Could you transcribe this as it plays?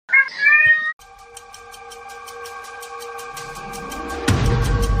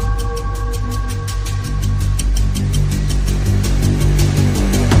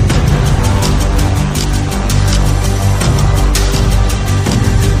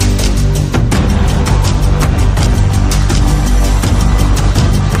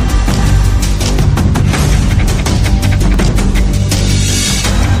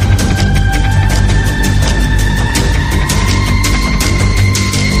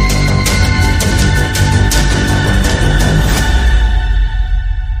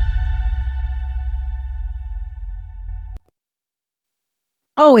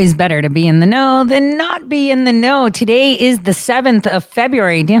Always better to be in the know than not be in the know. Today is the 7th of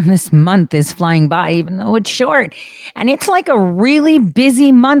February. Damn, this month is flying by, even though it's short. And it's like a really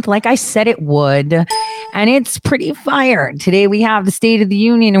busy month, like I said it would. And it's pretty fire. Today we have the State of the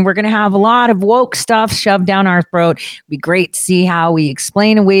Union, and we're going to have a lot of woke stuff shoved down our throat. It'd be great to see how we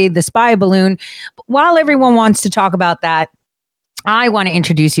explain away the spy balloon. But while everyone wants to talk about that, I want to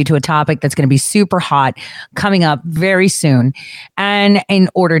introduce you to a topic that's going to be super hot coming up very soon. And in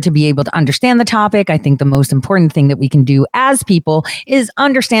order to be able to understand the topic, I think the most important thing that we can do as people is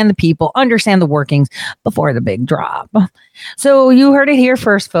understand the people, understand the workings before the big drop. So you heard it here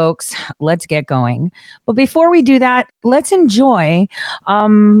first, folks. Let's get going. But before we do that, let's enjoy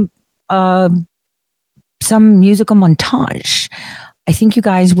some musical montage. I think you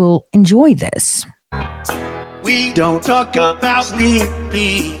guys will enjoy this. We don't talk about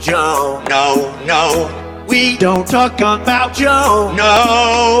Sleepy Joe, no. We don't talk about Joe,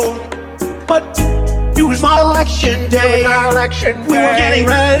 no. But it was my election day. We were getting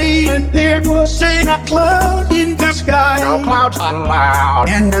ready, and there was a cloud in the sky. No clouds allowed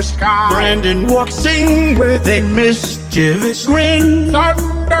in the sky. Brandon walks in with a mischievous grin.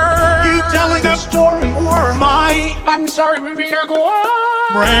 Thunder! You telling a story or am I? I'm sorry, we better go on.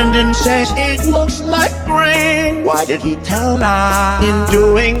 Brandon says it looks like rain. Why did he tell me? In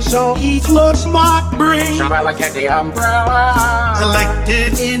doing so, he floats my brain. Somebody like at the umbrella.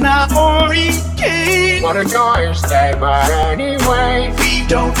 Elected in a hurricane. What a joyous day, but anyway. We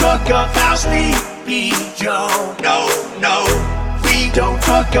don't talk about Sleepy Joe, no. We don't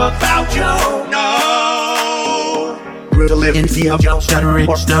talk about Joe, no. To live in fear of Joe stuttering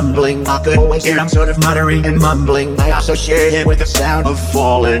or stumbling. I could always hear him sort of muttering and mumbling. I associate him with the sound of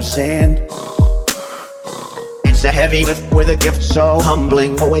falling sand. It's a heavy lift with a gift so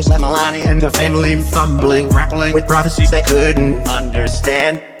humbling. Always left Melania and the family fumbling, grappling with prophecies they couldn't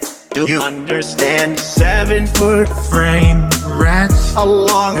understand. Do you understand? 7-foot frame rats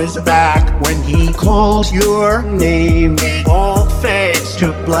along his back. When he calls your name, it all fades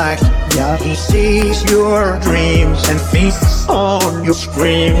to black. Yeah, he sees your dreams and feasts on your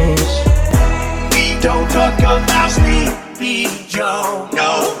screams. We don't talk about Sleepy Joe,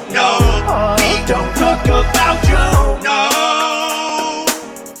 no. We don't talk about Joe, no.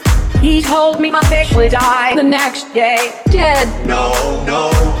 He told me my fish would die the next day, dead. No.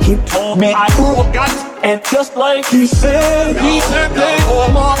 He told me I grew a gut, and just like he said, that all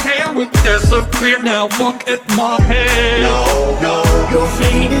my hair would disappear. Now look at my head. No. Your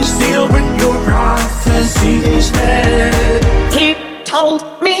fate is sealed when your prophecy is dead. He told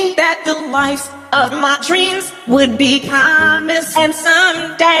me that the life of my dreams would be promised and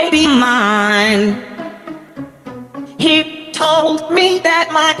someday be mine. He told me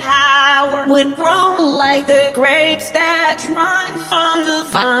that my power would grow like the grapes that run from the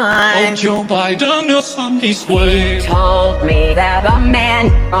vine. Oh, Joe Biden, your son, he's way. Told me that a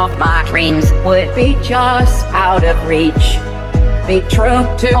man of my dreams would be just out of reach. Be true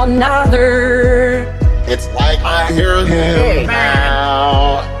to another. It's like I hear him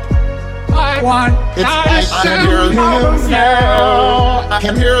now. I want It's like I can hear him now. I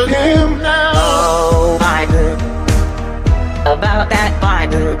can hear him now. Oh, Biden. About that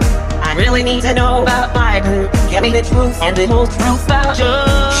Biden. I really need to know about Biden. Give me the truth and the whole truth about Joe.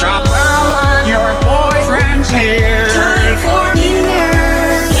 Shop around your boyfriend's here. Time for dinner.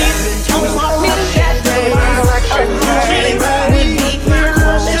 Told me that day. Getting ready.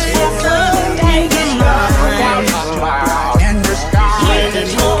 Someday be mine. In the sky. He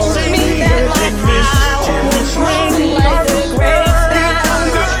told me that my power would grow like the grapes that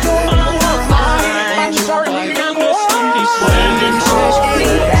run from the vine. I'm sorry, we better go on. Brandon says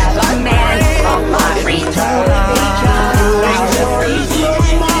we have a man of my dreams would be just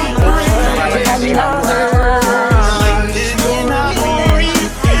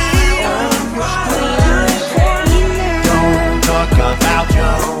out of reach. Don't talk about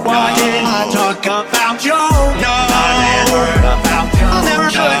Joe. Why did I talk about Joe? No. I never heard about Joe. I never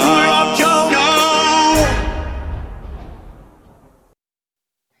heard of Joe. No.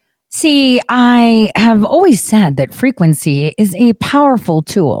 See, I have always said that frequency is a powerful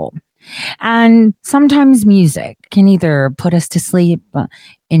tool. And sometimes music can either put us to sleep,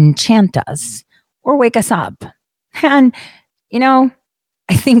 enchant us, or wake us up. And, I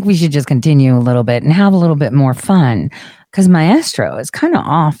think we should just continue a little bit and have a little bit more fun, because Maestro is kind of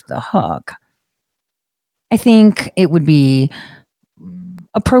off the hook. I think it would be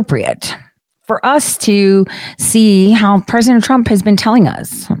appropriate for us to see how President Trump has been telling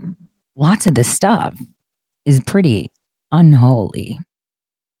us lots of this stuff is pretty unholy.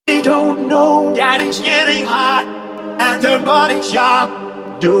 They don't know Daddy's getting hot at the body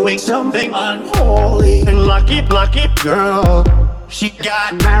shop. doing something unholy. And lucky girl, she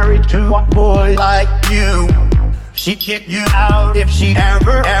got married to a boy like you. She'd kick you out if she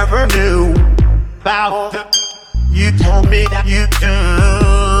ever knew about the you tell me that you do.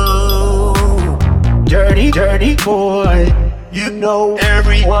 Dirty boy, you know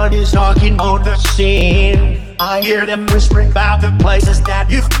everyone is talking on the scene. I hear them whispering about the places that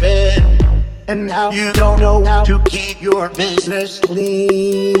you've been, and how you don't know how to keep your business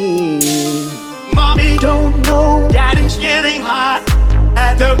clean. Mommy don't know daddy's getting hot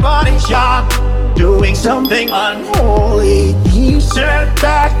at the body shop, doing something unholy. He said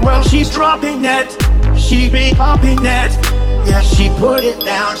back while she's dropping it, she be popping it. Yeah, she put it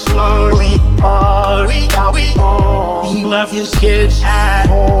down slowly. He left his kids at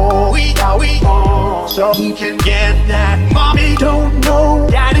home, so he can get that. Mommy don't know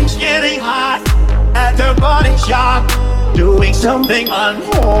daddy's getting hot at the body shop, doing something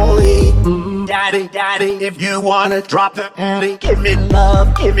unholy. Daddy, if you wanna drop the panty, give me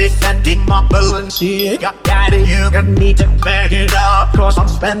love, give me Fendi, my Balenciaga. Daddy, you can need to back it up, cause I'm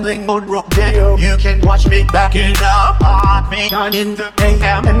spending on Rodeo. You can watch me back it up on me on in the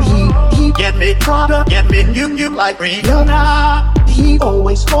AM. And he get me Prada, get me new like Rihanna. He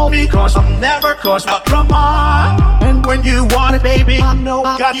always call me cause I'm never cause of drama. And when you want it, baby, I know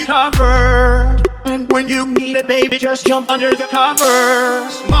I got you covered. And when you need it, baby, just jump under the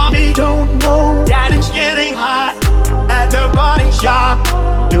covers. Mommy don't know daddy's getting hot at the body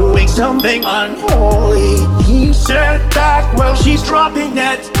shop, doing something unholy. He said back while she's dropping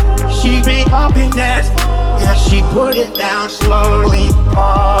it, she be popping it. Yeah, she put it down slowly.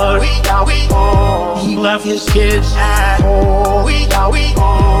 He left his kids at home,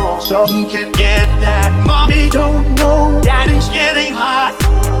 so he can get that. Mommy don't know daddy's getting hot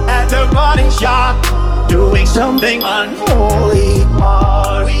at the body shop, doing something unholy.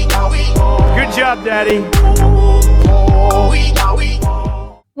 Good job, Daddy.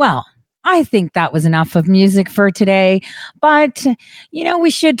 Well, I think that was enough of music for today. But, we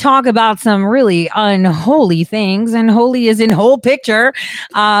should talk about some really unholy things. And holy is in whole picture.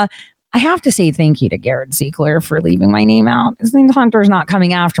 I have to say thank you to Garrett Ziegler for leaving my name out. His name Hunter's not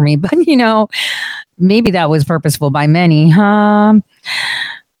coming after me. But, maybe that was purposeful by many, huh?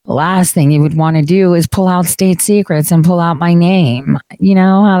 The last thing you would want to do is pull out state secrets and pull out my name. You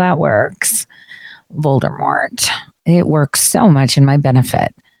know how that works. Voldemort. It works so much in my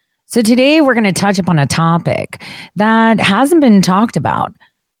benefit. So today we're going to touch upon a topic that hasn't been talked about,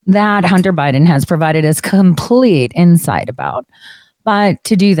 that Hunter Biden has provided us complete insight about. But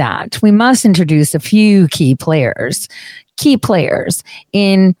to do that, we must introduce a few key players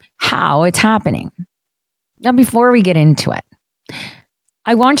in how it's happening. Now, before we get into it,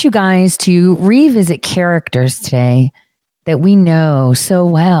 I want you guys to revisit characters today that we know so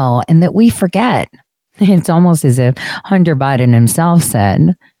well and that we forget. It's almost as if Hunter Biden himself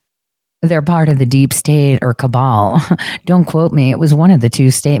said they're part of the deep state or cabal. Don't quote me. It was one of the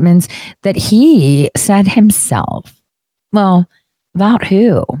two statements that he said himself. Well, about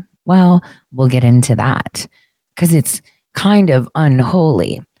who? Well, we'll get into that because it's kind of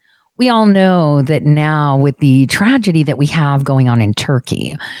unholy. We all know that now with the tragedy that we have going on in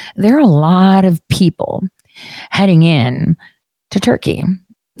Turkey, there are a lot of people heading in to Turkey.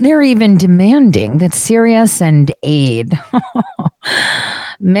 They're even demanding that Syria send aid.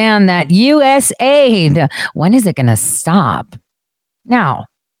 Man, that U.S. aid, when is it going to stop? Now,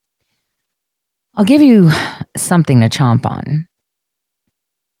 I'll give you something to chomp on.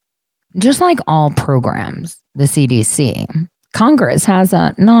 Just like all programs, the CDC, Congress has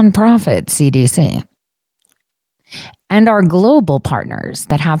a nonprofit CDC. And our global partners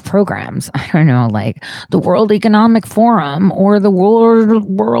that have programs, I don't know, like the World Economic Forum or the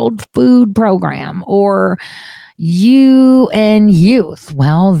World Food Program or UN Youth.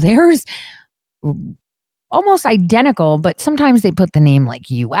 Well, there's almost identical, but sometimes they put the name like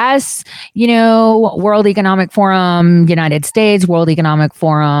US, World Economic Forum, United States, World Economic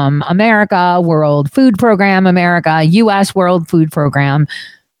Forum, America, World Food Program, America, US World Food Program,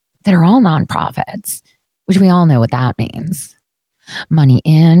 that are all nonprofits, which we all know what that means. Money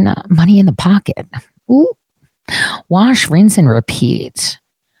in the pocket. Ooh. Wash, rinse, and repeat.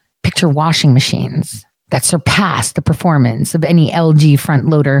 Picture washing machines that surpass the performance of any LG front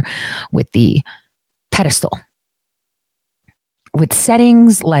loader with the pedestal, with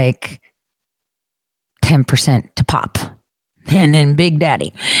settings like 10% to pop. And then Big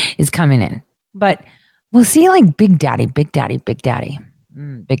Daddy is coming in. But we'll see like Big Daddy.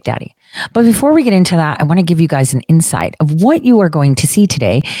 Big Daddy. But before we get into that, I want to give you guys an insight of what you are going to see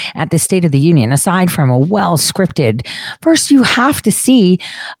today at the State of the Union. Aside from a well-scripted, first you have to see,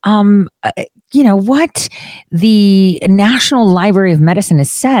 what the National Library of Medicine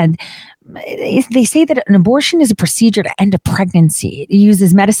has said. They say that an abortion is a procedure to end a pregnancy. It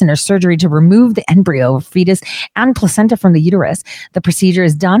uses medicine or surgery to remove the embryo, fetus, and placenta from the uterus. The procedure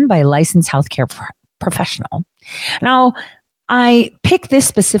is done by a licensed healthcare professional. Now, I picked this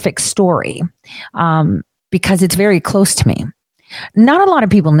specific story because it's very close to me. Not a lot of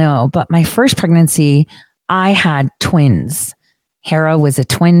people know, but my first pregnancy, I had twins. Hera was a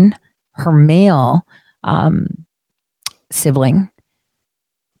twin. Her male sibling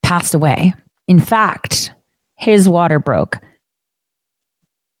passed away. In fact, his water broke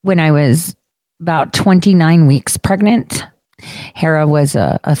when I was about 29 weeks pregnant. Hera was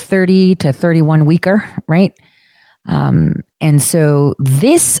a 30 to 31 weeker, right? And so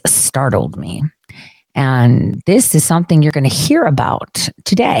this startled me. And this is something you're going to hear about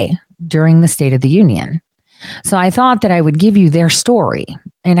today during the State of the Union. So I thought that I would give you their story,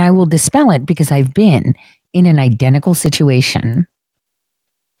 and I will dispel it because I've been in an identical situation.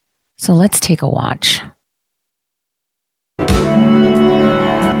 So let's take a watch.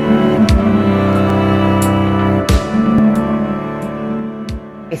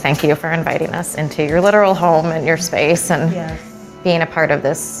 We thank you for inviting us into your literal home and your space and being a part of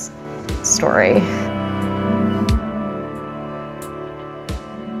this story.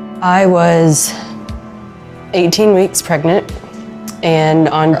 I was 18 weeks pregnant, and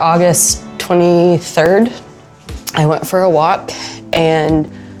on August 23rd, I went for a walk and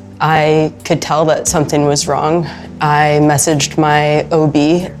I could tell that something was wrong. I messaged my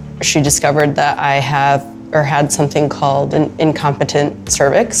OB. She discovered that I had something called an incompetent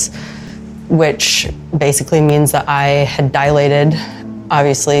cervix, which basically means that I had dilated,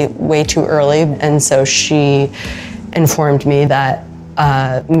 obviously, way too early. And so she informed me that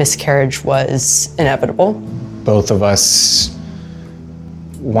miscarriage was inevitable. Both of us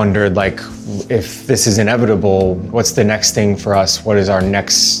wondered, if this is inevitable, what's the next thing for us? What is our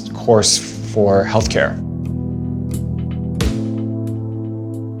next course for healthcare?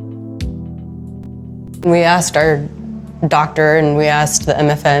 We asked our doctor and we asked the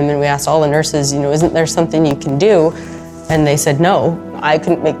MFM and we asked all the nurses, isn't there something you can do? And they said no. I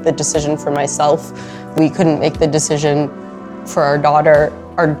couldn't make the decision for myself. We couldn't make the decision for our daughter.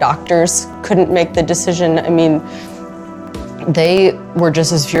 Our doctors couldn't make the decision. I mean, they were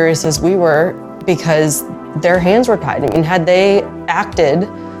just as furious as we were because their hands were tied. I mean, had they acted,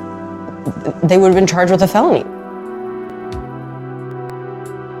 they would have been charged with a felony.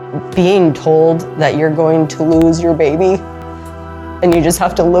 Being told that you're going to lose your baby and you just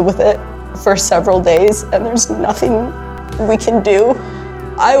have to live with it for several days and there's nothing we can do,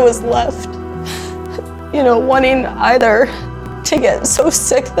 I was left, wanting either to get so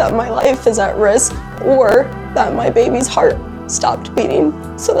sick that my life is at risk or that my baby's heart stopped beating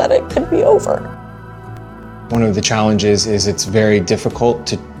so that it could be over. One of the challenges is it's very difficult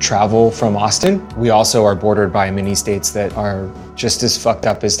to travel from Austin. We also are bordered by many states that are just as fucked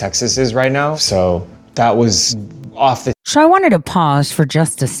up as Texas is right now. So that was off the... So I wanted to pause for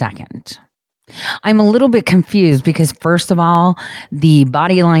just a second. I'm a little bit confused because, first of all, the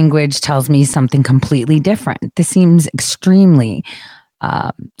body language tells me something completely different. This seems extremely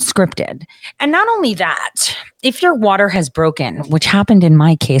scripted. And not only that, if your water has broken, which happened in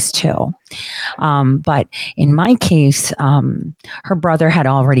my case too, but in my case, her brother had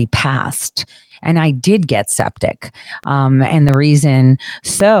already passed. And I did get septic. And the reason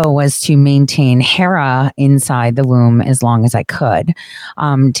so was to maintain Hera inside the womb as long as I could,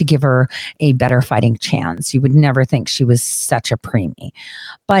 to give her a better fighting chance. You would never think she was such a preemie.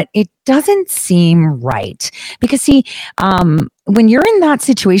 But it doesn't seem right. Because see, when you're in that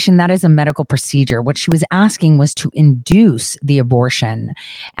situation, that is a medical procedure. What she was asking was to induce the abortion.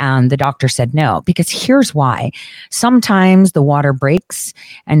 And the doctor said no, because here's why. Sometimes the water breaks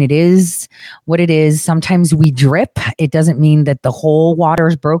and it is what it is. Sometimes we drip. It doesn't mean that the whole water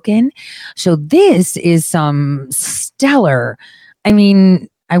is broken. So this is some stellar. I mean,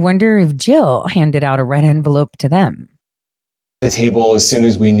 I wonder if Jill handed out a red envelope to them. The table, as soon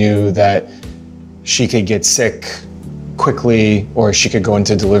as we knew that she could get sick quickly or she could go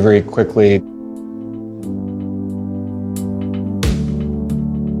into delivery quickly.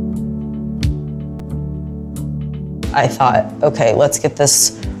 I thought, okay, let's get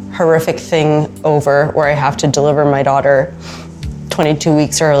this horrific thing over where I have to deliver my daughter 22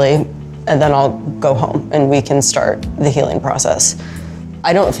 weeks early, and then I'll go home and we can start the healing process.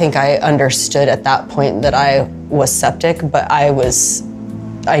 I don't think I understood at that point that I was septic, but I was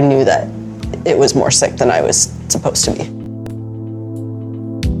I knew that it was more sick than I was supposed to be.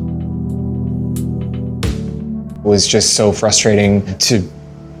 It was just so frustrating to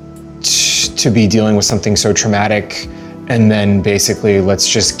be dealing with something so traumatic, and then basically let's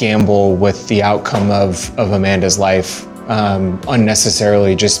just gamble with the outcome of Amanda's life.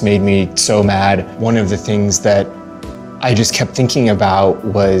 Unnecessarily just made me so mad. One of the things that I just kept thinking about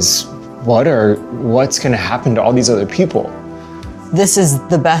was what's gonna happen to all these other people? This is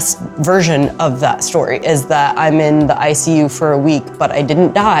the best version of that story, is that I'm in the ICU for a week, but I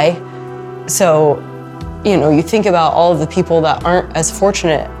didn't die. So, you think about all of the people that aren't as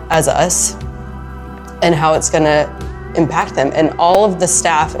fortunate as us and how it's gonna impact them. And all of the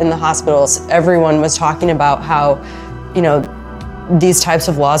staff in the hospitals, everyone was talking about how, these types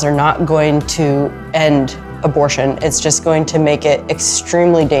of laws are not going to end abortion. It's just going to make it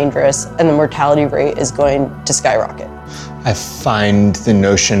extremely dangerous, and the mortality rate is going to skyrocket. I find the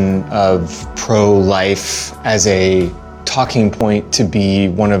notion of pro-life as a talking point to be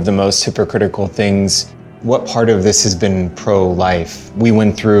one of the most hypocritical things. What part of this has been pro-life? We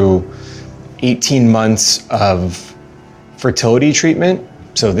went through 18 months of fertility treatment.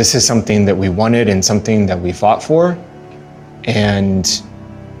 So this is something that we wanted and something that we fought for. And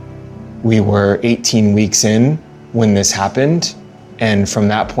we were 18 weeks in when this happened. And from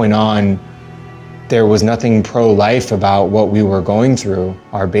that point on, there was nothing pro-life about what we were going through.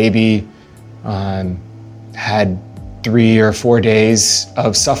 Our baby had 3 or 4 days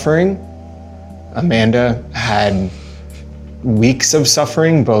of suffering. Amanda had weeks of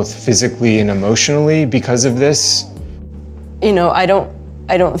suffering, both physically and emotionally, because of this. I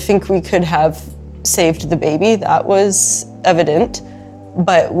don't think we could have saved the baby. That was evident,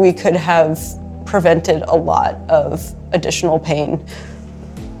 but we could have prevented a lot of additional pain.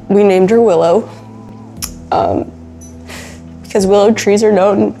 We named her Willow because willow trees are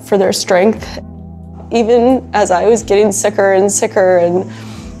known for their strength. Even as I was getting sicker and sicker and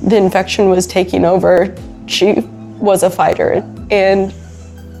the infection was taking over, she was a fighter. And,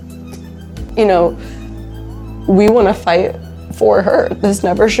 we want to fight for her. This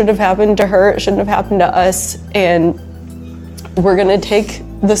never should have happened to her. It shouldn't have happened to us. And we're going to take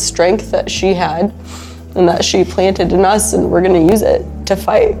the strength that she had and that she planted in us, and we're going to use it to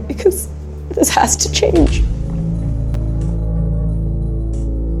fight, because this has to change.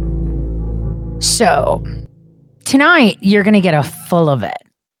 So tonight, you're going to get a full of it.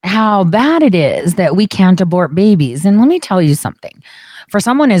 How bad it is that we can't abort babies. And let me tell you something. For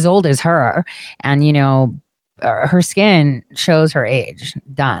someone as old as her, and, her skin shows her age,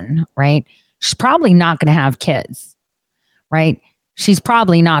 done, right? She's probably not going to have kids, right? She's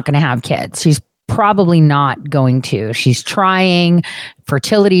probably not going to have kids. She's probably not going to. She's trying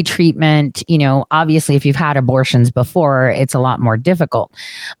fertility treatment. Obviously, if you've had abortions before, it's a lot more difficult.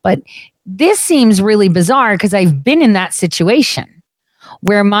 But this seems really bizarre because I've been in that situation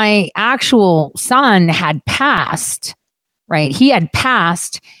where my actual son had passed, right? He had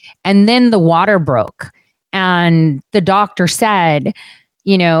passed, and then the water broke. And the doctor said,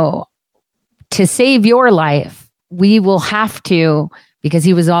 to save your life, we will have to, because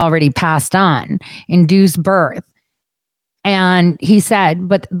he was already passed on, induce birth. And he said,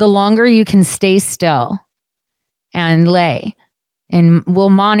 but the longer you can stay still and lay, and we'll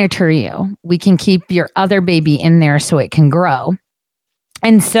monitor you, we can keep your other baby in there so it can grow.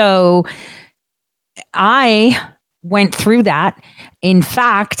 And so I went through that. In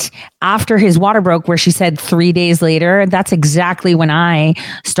fact, after his water broke, where she said 3 days later, that's exactly when I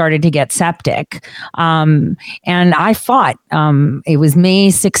started to get septic. And I fought. It was May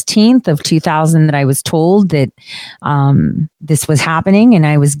 16th of 2000 that I was told that this was happening and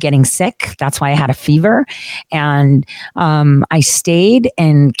I was getting sick. That's why I had a fever. And I stayed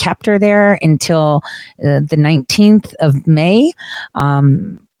and kept her there until the 19th of May.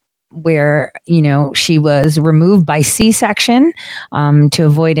 Where, she was removed by C-section to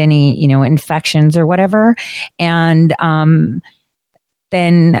avoid any, infections or whatever. And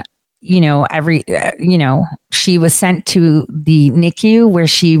then, she was sent to the NICU, where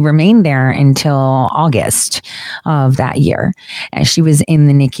she remained there until August of that year. And she was in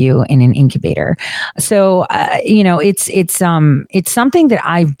the NICU in an incubator. So, it's something that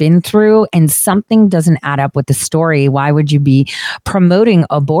I've been through, and something doesn't add up with the story. Why would you be promoting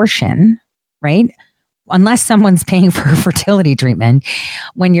abortion, right? Unless someone's paying for fertility treatment,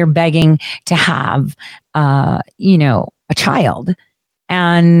 when you're begging to have, a child.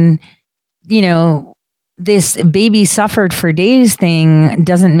 And, this baby suffered for days thing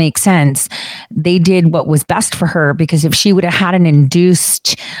doesn't make sense. They did what was best for her, because if she would have had an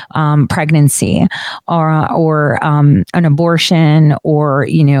induced pregnancy or an abortion or,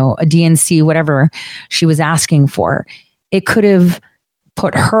 you know, a DNC, whatever she was asking for, it could have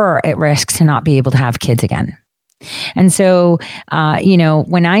put her at risk to not be able to have kids again. And so, you know,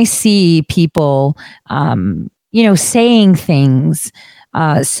 when I see people, you know, saying things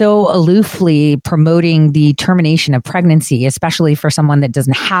so aloofly promoting the termination of pregnancy, especially for someone that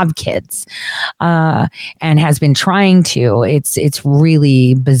doesn't have kids and has been trying to, it's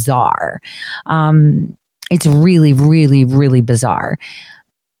really bizarre. It's really, really, really bizarre.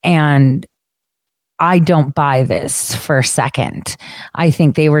 And I don't buy this for a second. I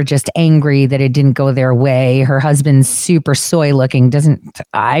think they were just angry that it didn't go their way. Her husband's super soy looking.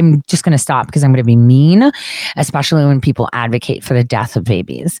 I'm just going to stop because I'm going to be mean, especially when people advocate for the death of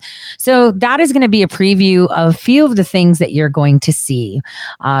babies. So that is going to be a preview of a few of the things that you're going to see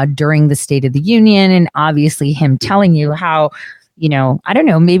during the State of the Union. And obviously him telling you how, you know, I don't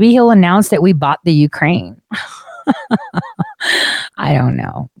know, maybe he'll announce that we bought the Ukraine. I don't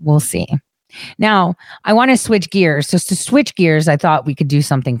know. We'll see. Now, I want to switch gears. So to switch gears, I thought we could do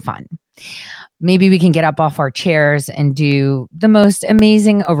something fun. Maybe we can get up off our chairs and do the most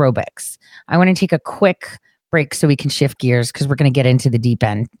amazing aerobics. I want to take a quick break so we can shift gears because we're going to get into the deep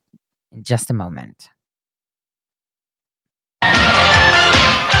end in just a moment.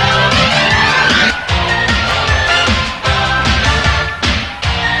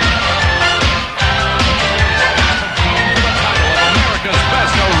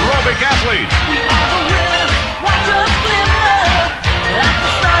 Athlete. We are the winners, watch us glimmer, like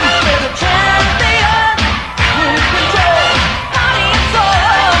the sun for the champion. With control, body and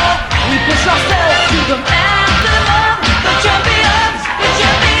soul, we push ourselves to the maximum. The champions,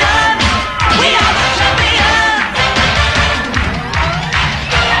 we are the champions.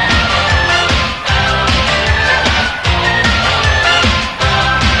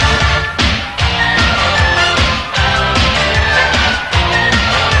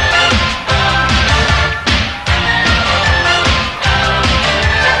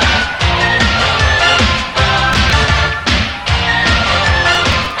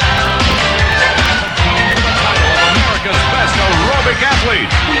 Athlete.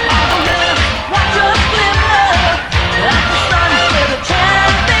 We are the winners, watch us glimmer, like the sun for the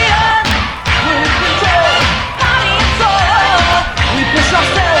champion. With control, body and soul, we push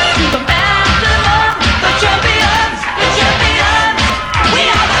ourselves to the maximum. The champions, we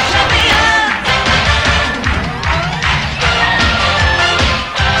are the champions.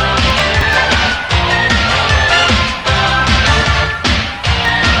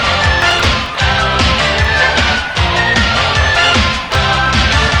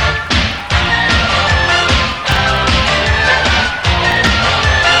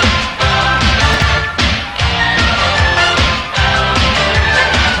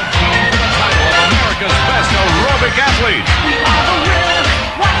 Athlete. We are the winners,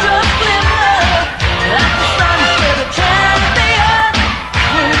 watch us glimmer, like the sun for the champion.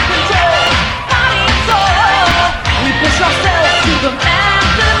 With control, body and soul, we push ourselves to the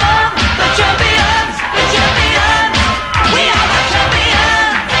maximum. The champions, we are the champions.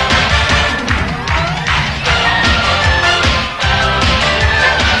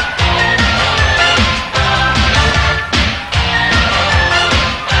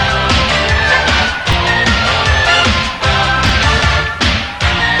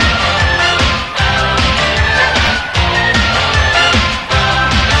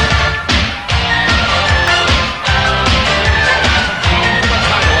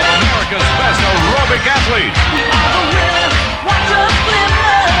 Athlete. We are the winners, watch us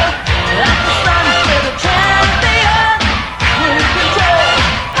glimmer, like the sun for the champion. With control,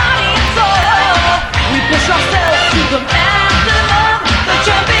 body and soul, we push ourselves to the maximum. The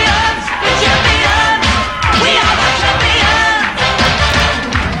champions, we are the champions.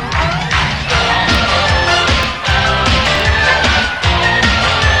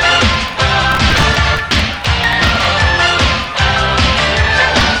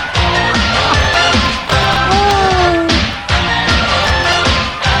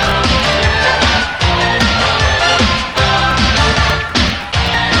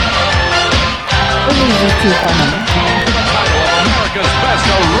 America's best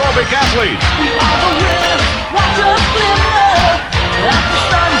aerobic athlete. We are the winners, watch us glimmer, like the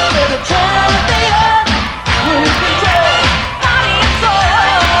sun for the champion. With control, body and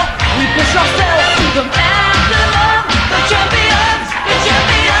soul, we push ourselves to the maximum. The champions,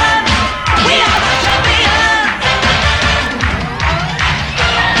 we are the champions.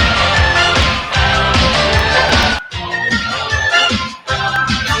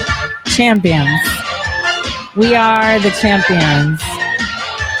 champions. We are the champions.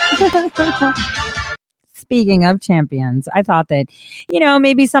 Speaking of champions, I thought that,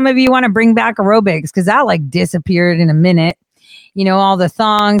 maybe some of you want to bring back aerobics because that like disappeared in a minute. All the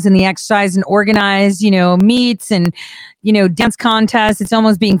thongs and the exercise and organized, meets and, dance contests. It's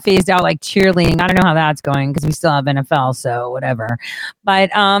almost being phased out like cheerleading. I don't know how that's going because we still have NFL, so whatever. But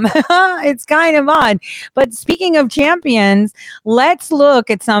it's kind of odd. But speaking of champions, let's look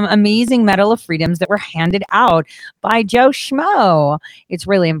at some amazing Medal of Freedoms that were handed out by Joe Schmo. It's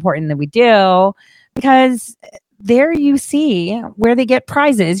really important that we do because there you see where they get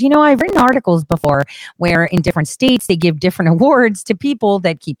prizes. I've written articles before where in different states they give different awards to people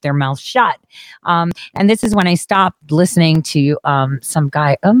that keep their mouth shut. And this is when I stopped listening to some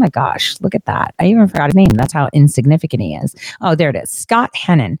guy. Oh my gosh, look at that. I even forgot his name. That's how insignificant he is. Oh, there it is. Scott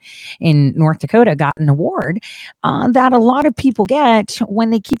Hennon in North Dakota got an award that a lot of people get when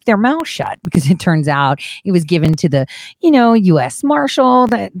they keep their mouth shut, because it turns out it was given to the, U.S. Marshal,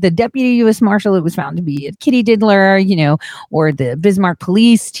 the deputy U.S. Marshal. It was found to be a kitty diddler, or the Bismarck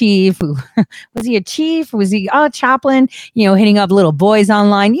police chief. Who was he a chief? Was he a chaplain? Hitting up little boys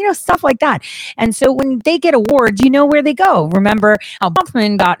online, stuff like that. And so when they get awards, where they go. Remember how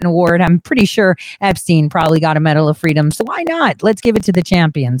Bronfman got an award? I'm pretty sure Epstein probably got a Medal of Freedom. So why not? Let's give it to the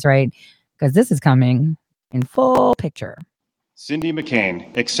champions, right? Because this is coming in full picture. Cindy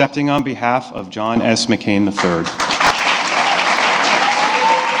McCain, accepting on behalf of John S. McCain III.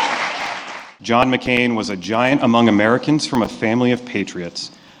 John McCain was a giant among Americans from a family of patriots,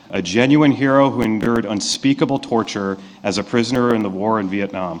 a genuine hero who endured unspeakable torture as a prisoner in the war in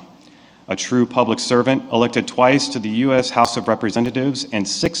Vietnam, a true public servant elected twice to the U.S. House of Representatives and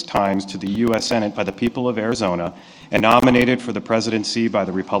 6 times to the U.S. Senate by the people of Arizona, and nominated for the presidency by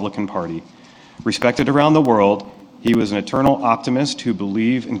the Republican Party. Respected around the world, he was an eternal optimist who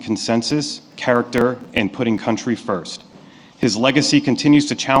believed in consensus, character, and putting country first. His legacy continues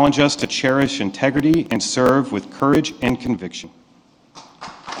to challenge us to cherish integrity and serve with courage and conviction.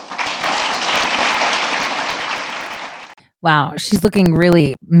 Wow, she's looking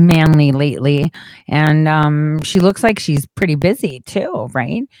really manly lately. And she looks like she's pretty busy too,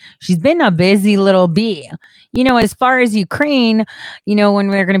 right? She's been a busy little bee. As far as Ukraine, when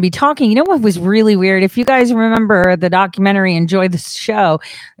we're going to be talking, what was really weird? If you guys remember the documentary, Enjoy the Show,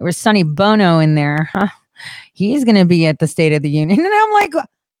 there was Sonny Bono in there. He's going to be at the State of the Union. And I'm like,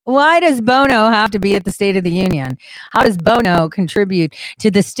 why does Bono have to be at the State of the Union? How does Bono contribute to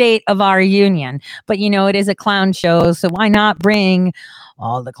the state of our union? But it is a clown show, so why not bring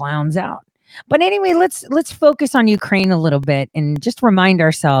all the clowns out? But anyway, let's focus on Ukraine a little bit and just remind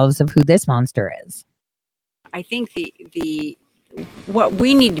ourselves of who this monster is. I think the what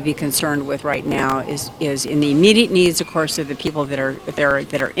we need to be concerned with right now is in the immediate needs, of course, of the people that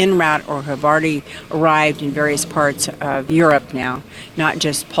are en route or have already arrived in various parts of Europe now, not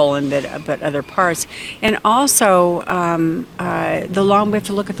just Poland but other parts, and also we have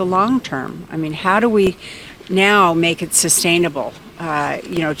to look at the long term. I mean, how do we now make it sustainable?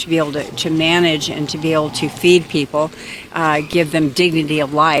 To be able to manage and to be able to feed people, give them dignity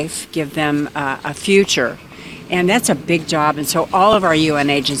of life, give them a future. And that's a big job, and so all of our UN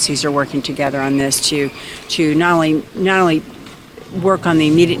agencies are working together on this to not only work on the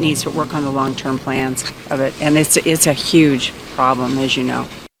immediate needs, but work on the long-term plans of it. And it's a huge problem, as you know.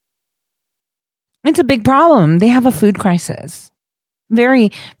 It's a big problem. They have a food crisis,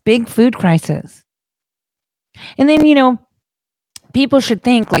 very big food crisis. And then people should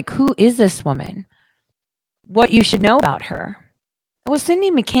think like, who is this woman? What you should know about her. Well, Cindy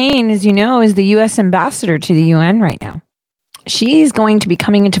McCain, as you know, is the U.S. ambassador to the UN right now. She's going to be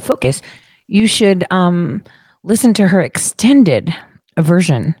coming into focus. You should listen to her extended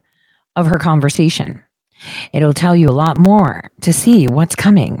version of her conversation. It'll tell you a lot more to see what's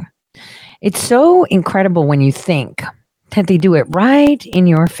coming. It's so incredible when you think that they do it right in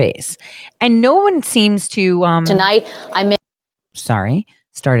your face. And no one seems to... Tonight, Sorry,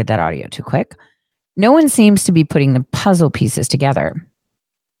 started that audio too quick. No one seems to be putting the puzzle pieces together.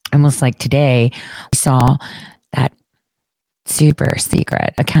 Almost like today, we saw that super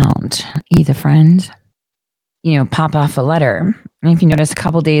secret account, Either Friend, pop off a letter. And if you notice, a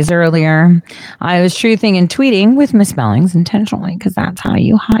couple days earlier, I was truthing and tweeting with misspellings intentionally, because that's how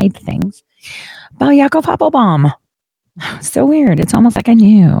you hide things, about Yaakov Appelbaum. So weird. It's almost like I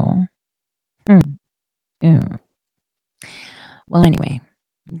knew. Well, anyway,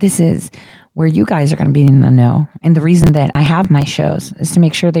 this is where you guys are going to be in the know. And the reason that I have my shows is to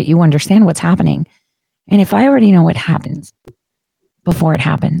make sure that you understand what's happening. And if I already know what happens before it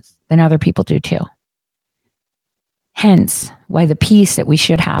happens, then other people do too. Hence, why the peace that we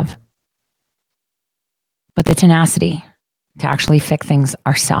should have but the tenacity to actually fix things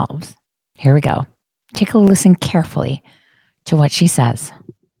ourselves. Here we go. Take a listen carefully to what she says.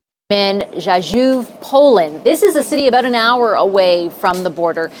 In Rzeszów, Poland. This is a city about an hour away from the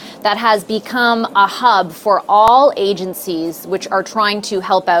border that has become a hub for all agencies which are trying to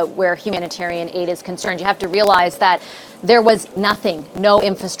help out where humanitarian aid is concerned. You have to realize that there was nothing, no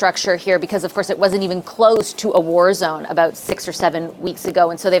infrastructure here because, of course, it wasn't even close to a war zone about 6 or 7 weeks ago.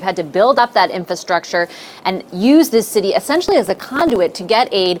 And so they've had to build up that infrastructure and use this city essentially as a conduit to get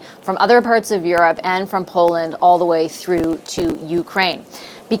aid from other parts of Europe and from Poland all the way through to Ukraine.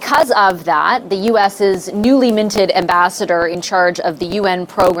 Because of that, the U.S.'s newly minted ambassador in charge of the UN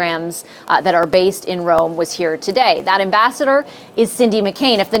programs that are based in Rome was here today. That ambassador is Cindy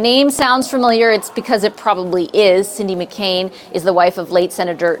McCain. If the name sounds familiar, it's because it probably is. Cindy McCain is the wife of late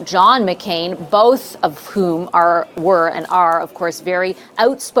Senator John McCain, both of whom were and are, of course, very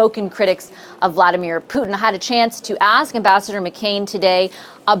outspoken critics of Vladimir Putin. I had a chance to ask Ambassador McCain today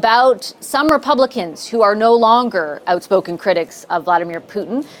about some Republicans who are no longer outspoken critics of Vladimir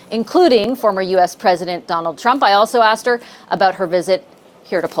Putin, including former U.S. President Donald Trump. I also asked her about her visit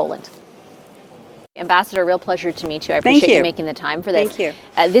here to Poland. Ambassador, real pleasure to meet you. I appreciate you making the time for this. Thank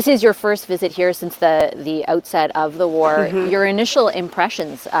you. This is your first visit here since the outset of the war. Mm-hmm. Your initial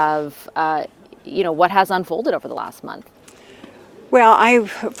impressions of what has unfolded over the last month? Well, I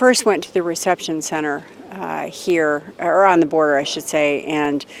first went to the reception center here, or on the border, I should say,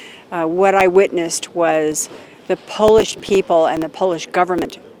 and what I witnessed was the Polish people and the Polish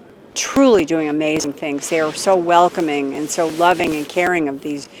government truly doing amazing things. They are so welcoming and so loving and caring of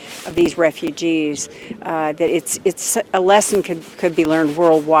these refugees that it's a lesson could be learned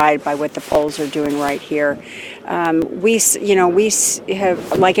worldwide by what the Poles are doing right here. We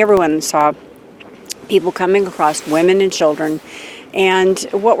have, like everyone saw, people coming across, women and children. And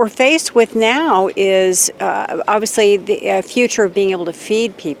what we're faced with now is obviously the future of being able to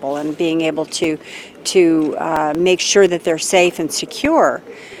feed people and being able to make sure that they're safe and secure.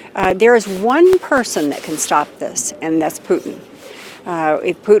 There is one person that can stop this, and that's Putin.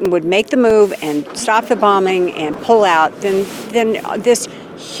 If Putin would make the move and stop the bombing and pull out, then this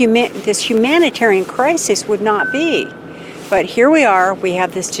humanitarian crisis would not be. But here we are, we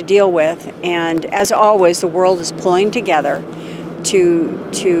have this to deal with, and as always, the world is pulling together to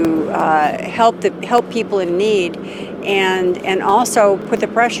help people in need and also put the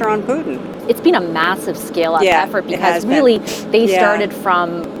pressure on Putin. It's been a massive scale-up effort because really they started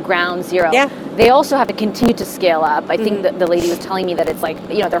from ground zero. Yeah. They also have to continue to scale up. I think that the lady was telling me that it's like,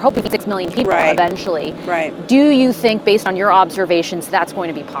 they're hoping 6 million people eventually. Right. Do you think, based on your observations, that's going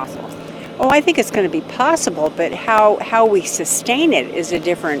to be possible? Oh, I think it's going to be possible, but how we sustain it is a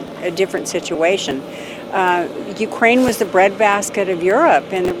different situation. Ukraine was the breadbasket of Europe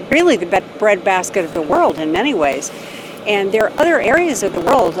and really the breadbasket of the world in many ways. And there are other areas of the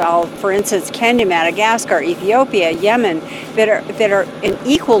world, for instance, Kenya, Madagascar, Ethiopia, Yemen, that are in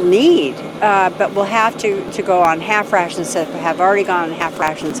equal need, but will have to go on half rations, that have already gone on half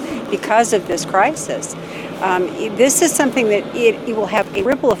rations because of this crisis. This is something that it will have a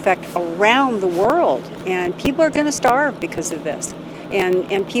ripple effect around the world, and people are going to starve because of this.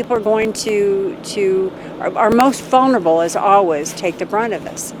 And people are going to are most vulnerable, as always, take the brunt of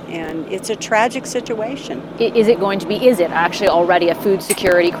this. And it's a tragic situation. Is it actually already a food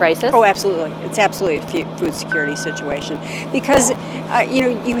security crisis? Oh, absolutely. It's absolutely a food security situation. Because,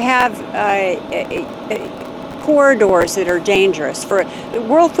 you have corridors that are dangerous.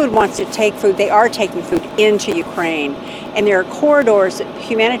 World Food wants to take food. They are taking food into Ukraine. And there are corridors,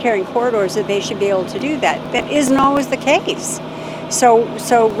 humanitarian corridors, that they should be able to do that. That isn't always the case.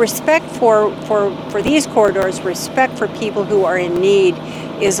 So respect for these corridors, respect for people who are in need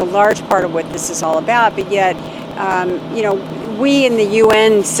is a large part of what this is all about. But yet, we in the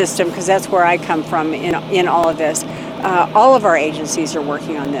UN system, because that's where I come from in all of this, all of our agencies are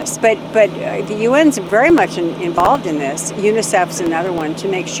working on this. But the UN's very much involved in this. UNICEF's another one, to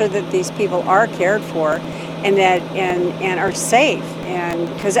make sure that these people are cared for and are safe. And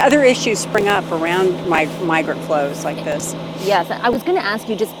because other issues spring up around migrant flows like this. Yes, I was going to ask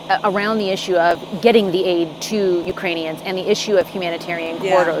you just around the issue of getting the aid to Ukrainians and the issue of humanitarian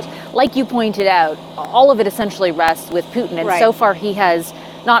corridors. Like you pointed out, all of it essentially rests with Putin, and so far he has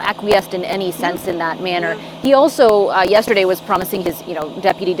not acquiesced in any sense in that manner. He also yesterday was promising his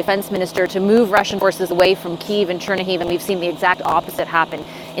deputy defense minister to move Russian forces away from Kyiv and Chernihiv, and we've seen the exact opposite happen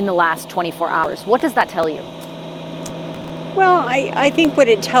in the last 24 hours. What does that tell you? Well, I think what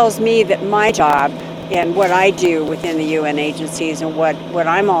it tells me that my job and what I do within the UN agencies and what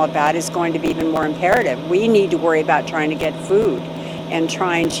I'm all about is going to be even more imperative. We need to worry about trying to get food and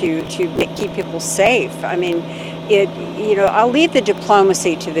trying to keep people safe. I mean, I'll leave the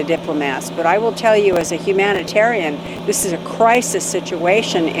diplomacy to the diplomats, but I will tell you as a humanitarian, this is a crisis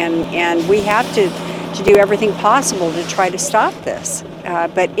situation, and we have to do everything possible to try to stop this.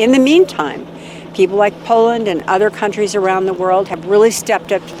 But in the meantime, people like Poland and other countries around the world have really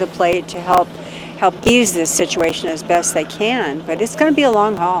stepped up to the plate to help ease this situation as best they can. But it's going to be a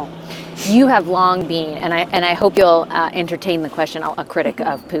long haul. You have long been, and I hope you'll entertain the question, a critic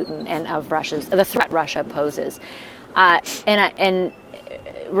of Putin and of the threat Russia poses. And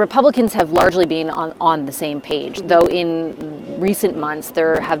Republicans have largely been on the same page, though in recent months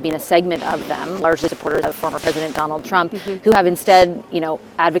there have been a segment of them, largely supporters of former President Donald Trump, who have instead,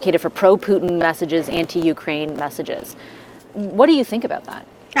 advocated for pro-Putin messages, anti-Ukraine messages. What do you think about that?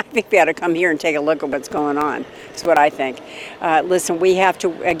 I think we ought to come here and take a look at what's going on. That's what I think. Listen, I have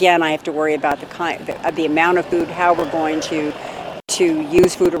to worry about the amount of food, how we're going to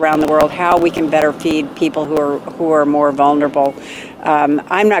use food around the world, how we can better feed people who are more vulnerable.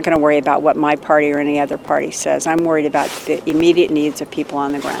 I'm not going to worry about what my party or any other party says. I'm worried about the immediate needs of people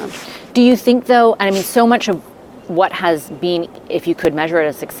on the ground. Do you think, though, so much of what has been, if you could measure it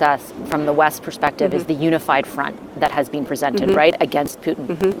as success from the West perspective, is the unified front that has been presented, right, against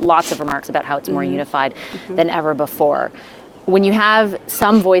Putin. Lots of remarks about how it's more unified than ever before. When you have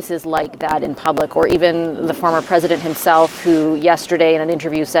some voices like that in public, or even the former president himself, who yesterday in an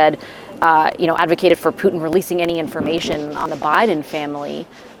interview said, advocated for Putin releasing any information on the Biden family,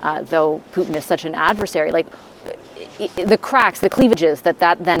 though Putin is such an adversary, the cracks, the cleavages that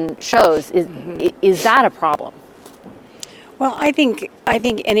then shows, is that a problem? Well, I think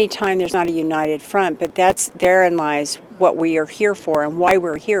any time there's not a united front, but therein lies what we are here for and why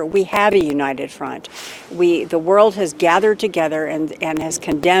we're here. We have a united front. The world has gathered together and has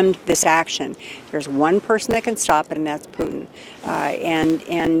condemned this action. There's one person that can stop it, and that's Putin.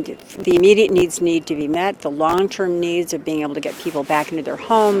 And the immediate needs need to be met. The long-term needs of being able to get people back into their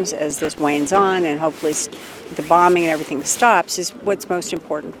homes as this wanes on, and hopefully the bombing and everything stops, is what's most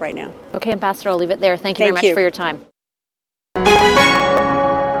important right now. Okay, Ambassador, I'll leave it there. Thank you very much for your time.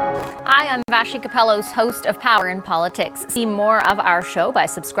 Hi, I'm Vashi Capellos, host of Power in Politics. See more of our show by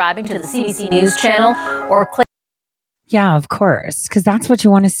subscribing to the CBC News channel or click. Yeah, of course, because that's what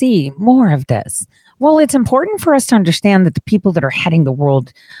you want to see, more of this. Well, it's important for us to understand that the people that are heading the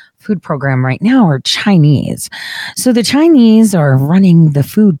World Food Program right now are Chinese. So the Chinese are running the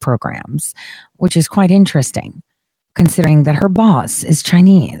food programs, which is quite interesting, considering that her boss is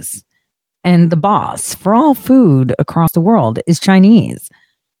Chinese. And the boss for all food across the world is Chinese.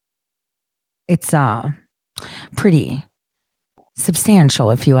 It's pretty substantial,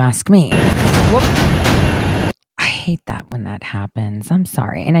 if you ask me. I hate that when that happens. I'm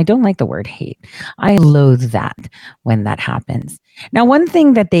sorry. And I don't like the word hate. I loathe that when that happens. Now, one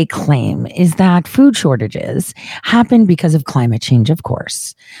thing that they claim is that food shortages happen because of climate change, of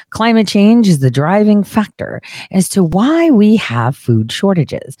course. Climate change is the driving factor as to why we have food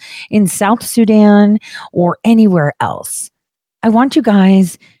shortages in South Sudan or anywhere else. I want you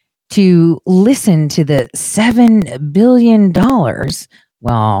guys to listen to the $7 billion.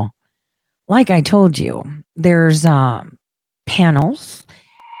 Well, like I told you, there's panels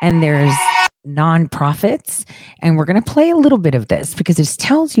and there's nonprofits, and we're going to play a little bit of this because it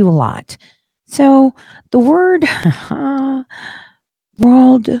tells you a lot. So the word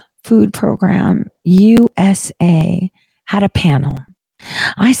World Food Program, USA, had a panel.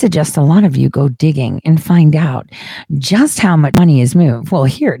 I suggest a lot of you go digging and find out just how much money is moved. Well,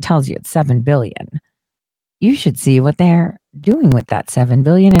 here it tells you it's $7 billion. You should see what they're doing with that $7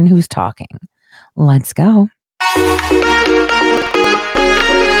 billion and who's talking. Let's go.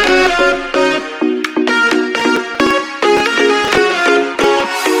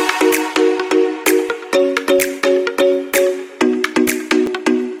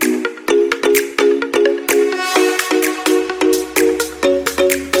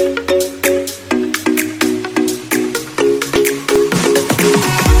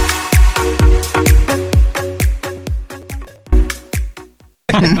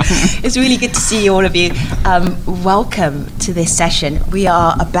 It's really good to see all of you. Welcome to this session. We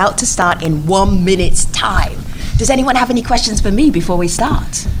are about to start in 1 minute's time. Does anyone have any questions for me before we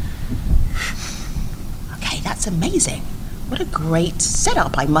start? Okay, that's amazing. What a great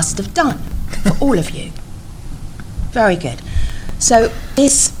setup I must have done for all of you. Very good. So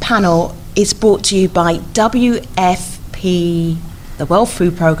this panel is brought to you by WFP, the World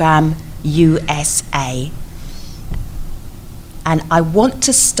Food Program, USA. And I want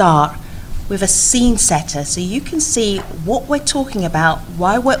to start with a scene setter so you can see what we're talking about,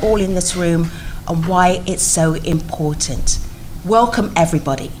 why we're all in this room, and why it's so important. welcome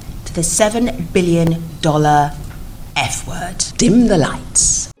everybody to the $7 billion F word. Dim the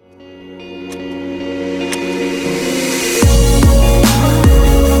lights.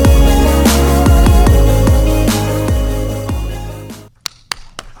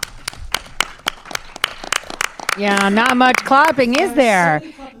 Yeah, not much clapping, is there?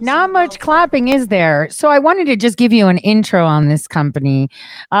 Not much clapping, is there? So I wanted to just give you an intro on this company,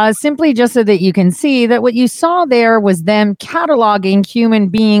 simply just so that you can see that what you saw there was them cataloging human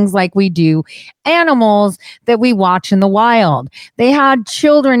beings like we do animals that we watch in the wild. They had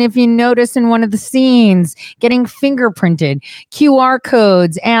children, if you notice in one of the scenes, getting fingerprinted, QR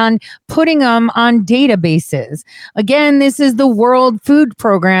codes, and putting them on databases. Again, this is the World Food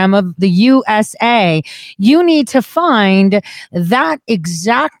Program of the USA. You need to find that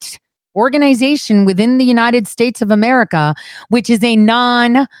exact organization within the United States of America, which is a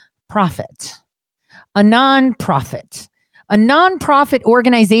non-profit. A non-profit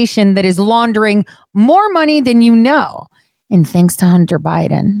organization that is laundering more money than you know. And thanks to Hunter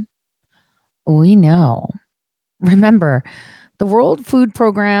Biden, we know. Remember, the World Food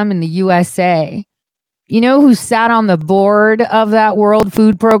Program in the USA, you know who sat on the board of that World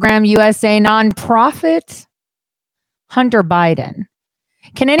Food Program USA nonprofit? Hunter Biden.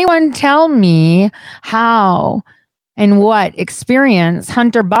 Can anyone tell me how and what experience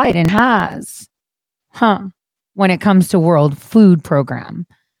Hunter Biden has? When it comes to World Food Program.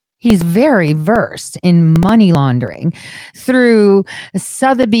 He's very versed in money laundering through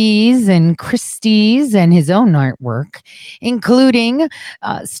Sotheby's and Christie's and his own artwork, including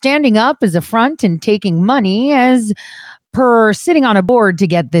standing up as a front and taking money as per sitting on a board to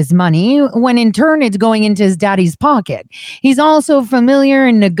get this money, when in turn it's going into his daddy's pocket. He's also familiar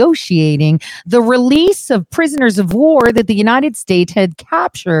in negotiating the release of prisoners of war that the United States had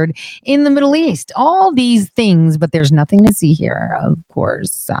captured in the Middle East. All these things, but there's nothing to see here, of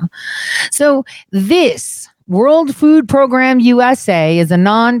course. So this World Food Program USA is a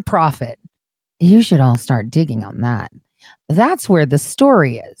non-profit. You should all start digging on that. That's where the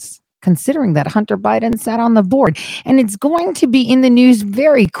story is, considering that Hunter Biden sat on the board. And it's going to be in the news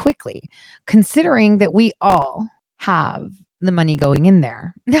very quickly, considering that we all have the money going in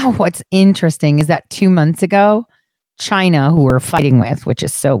there. Now, what's interesting is that 2 months ago, China, who we're fighting with, which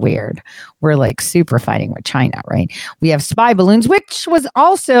is so weird. We're like super fighting with China, right? We have spy balloons, which was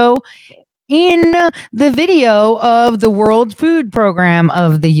also in the video of the World Food Program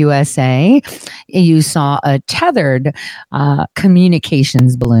of the USA. You saw a tethered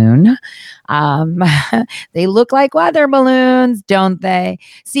communications balloon. They look like weather balloons, don't they?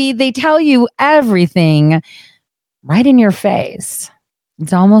 See, they tell you everything right in your face.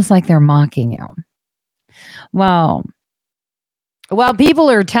 It's almost like they're mocking you. Well, people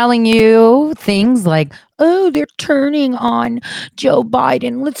are telling you things like, oh, they're turning on Joe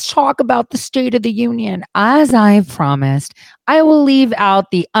Biden. Let's talk about the State of the Union. As I promised, I will leave out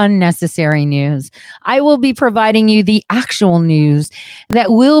the unnecessary news. I will be providing you the actual news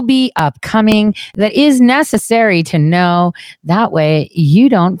that will be upcoming, that is necessary to know. That way you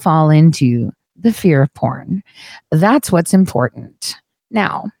don't fall into the fear of porn. That's what's important.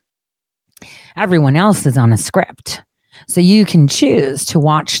 Now, everyone else is on a script. So you can choose to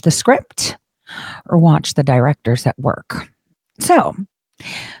watch the script or watch the directors at work. So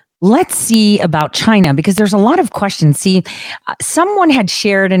let's see about China, because there's a lot of questions. See, someone had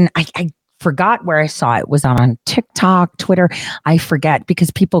shared, and I forgot where I saw it. Was on TikTok, Twitter. I forget,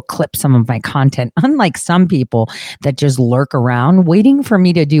 because people clip some of my content, unlike some people that just lurk around waiting for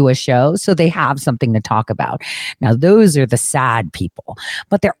me to do a show so they have something to talk about. Now, those are the sad people.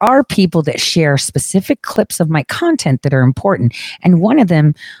 But there are people that share specific clips of my content that are important. And one of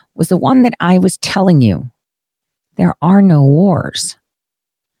them was the one that I was telling you. There are no wars.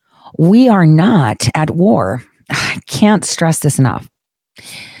 We are not at war. I can't stress this enough.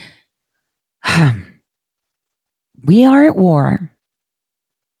 We are at war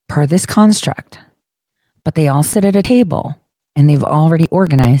per this construct, but they all sit at a table and they've already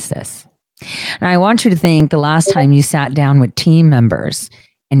organized this. And I want you to think the last time you sat down with team members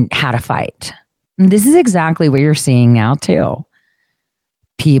and had a fight. And this is exactly what you're seeing now too.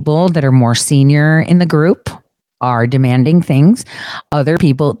 People that are more senior in the group are demanding things. Other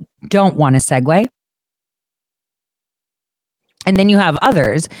people don't want to segue. And then you have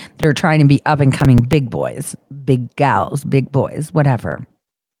others that are trying to be up and coming big boys, big gals, big boys, whatever.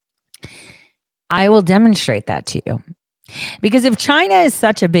 I will demonstrate that to you. Because if China is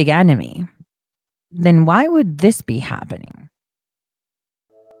such a big enemy, then why would this be happening?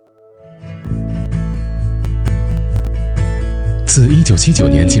 Since 1979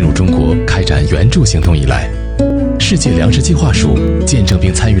年进入中国开展援助行动以来，世界粮食计划署见证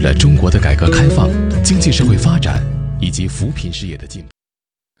并参与了中国的改革开放、经济社会发展以及扶贫事业的进步。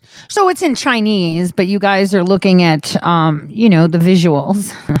So it's in Chinese, but you guys are looking at, the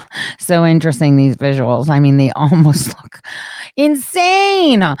visuals. So interesting, these visuals. I mean, they almost look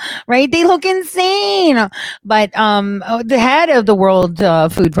insane, right? They look insane. But the head of the World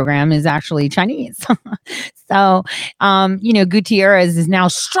Food Program is actually Chinese. So, Gutierrez is now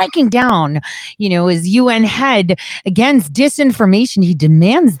striking down, as UN head against disinformation. He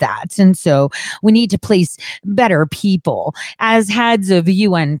demands that. And so we need to place better people as heads of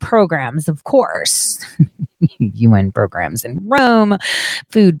UN programs, of course. UN programs in Rome,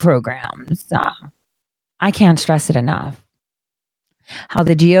 food programs. I can't stress it enough. How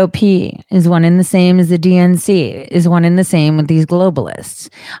the GOP is one and the same as the DNC, is one and the same with these globalists.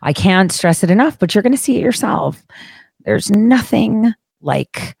 I can't stress it enough, but you're going to see it yourself. There's nothing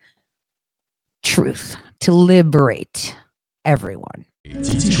like truth to liberate everyone.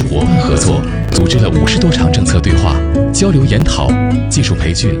 及技术伙伴合作，组织了50多场政策对话、交流研讨、技术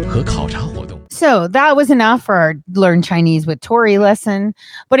培训和考察活动。 So that was enough for our Learn Chinese with Tori lesson.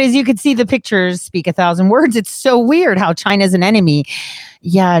 But as you could see, the pictures speak 1,000 words. It's so weird how China's an enemy,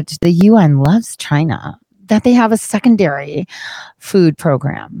 yet the UN loves China, that they have a secondary food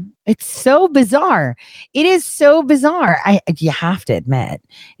program. It's so bizarre. It is so bizarre. You have to admit,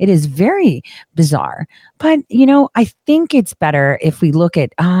 it is very bizarre. But, I think it's better if we look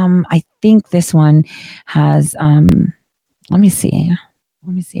at, I think this one has, let me see.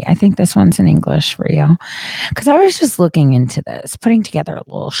 I think this one's in English for you. Because I was just looking into this, putting together a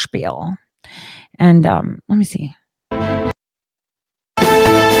little spiel. And let me see.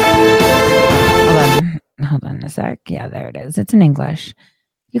 Hold on a sec. Yeah, there it is. It's in English.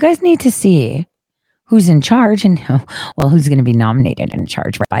 You guys need to see who's in charge and who's going to be nominated in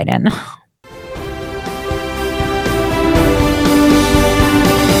charge for Biden.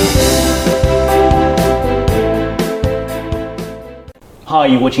 Hi,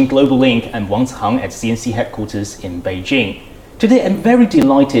 you're watching Global Link. I'm Wang Cang at CNC headquarters in Beijing. Today, I'm very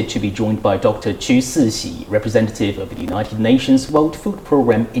delighted to be joined by Dr. Chu Sixi, representative of the United Nations World Food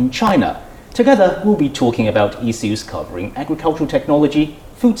Program in China. Together, we'll be talking about issues covering agricultural technology,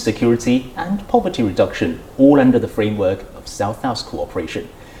 food security, and poverty reduction, all under the framework of South-South cooperation.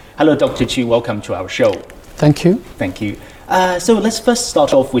 Hello, Dr. Chu. Welcome to our show. Thank you. Thank you. So let's first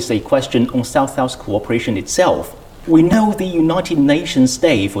start off with a question on South-South cooperation itself. We know the United Nations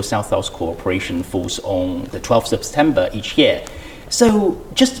Day for South-South cooperation falls on the 12th of September each year. So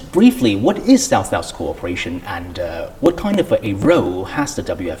just briefly, what is South-South cooperation and what kind of a role has the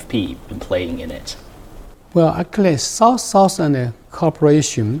WFP been playing in it? Well, actually, South-South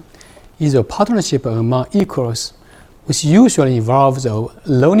cooperation is a partnership among equals, which usually involves a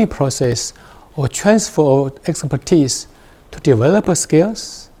learning process or transfer of expertise to develop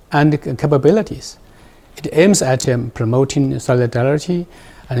skills and capabilities. It aims at promoting solidarity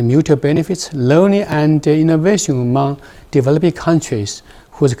and mutual benefits, learning and innovation among developing countries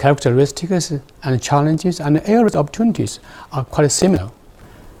whose characteristics and challenges and areas of opportunities are quite similar.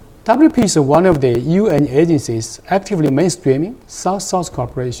 WFP is one of the UN agencies actively mainstreaming South-South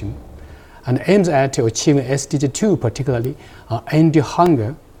cooperation and aims at achieving SDG 2, particularly ending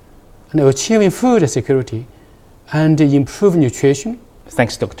hunger and achieving food security and improve nutrition.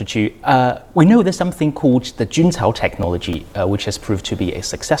 Thanks, Dr. Chu. We know there's something called the Juntao technology, which has proved to be a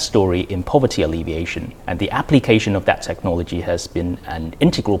success story in poverty alleviation. And the application of that technology has been an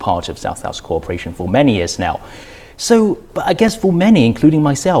integral part of South-South cooperation for many years now. So, but I guess for many, including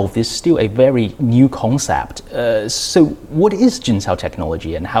myself, it's still a very new concept. So what is Juntao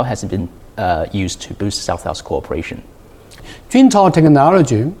technology and how has it been used to boost South-South cooperation? Juntao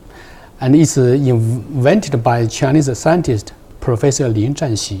technology and is invented by Chinese scientist Professor Lin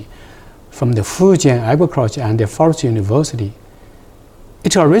Zhanxi from the Fujian Agriculture and Forestry University.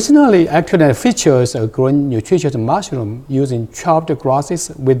 It originally actually features a growing nutritious mushroom using chopped grasses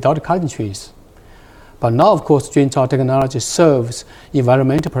without cutting trees. But now, of course, Juntao technology serves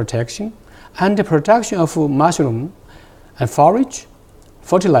environmental protection and the production of mushroom and forage,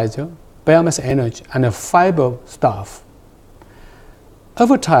 fertilizer, biomass energy, and fiber stuff.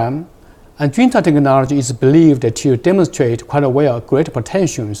 Over time, and Juntao technology is believed to demonstrate quite well great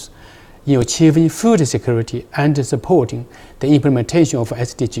potentials in achieving food security and supporting the implementation of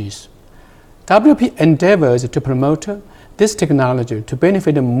SDGs. WFP endeavors to promote this technology to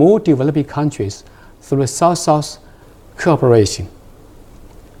benefit more developing countries through South-South cooperation.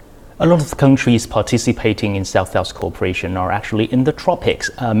 A lot of the countries participating in South-South cooperation are actually in the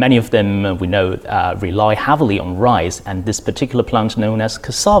tropics. Many of them, we know, rely heavily on rice and this particular plant known as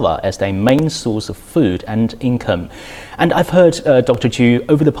cassava as their main source of food and income. And I've heard, Dr. Chu,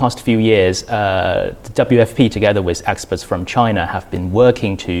 over the past few years, the WFP together with experts from China have been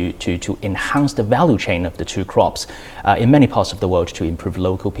working to enhance the value chain of the two crops in many parts of the world to improve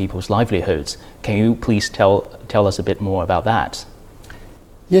local people's livelihoods. Can you please tell us a bit more about that?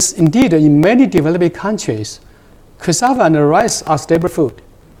 Yes, indeed, in many developing countries, cassava and rice are staple food,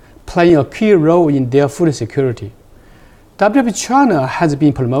 playing a key role in their food security. WFP China has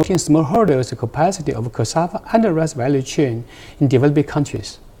been promoting smallholders' capacity of cassava and rice value chain in developing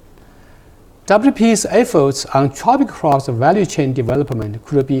countries. WFP's efforts on tropical crops value chain development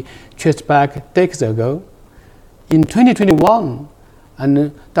could be traced back decades ago. In 2021,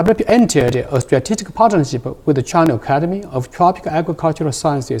 and WFP entered a strategic partnership with the China Academy of Tropical Agricultural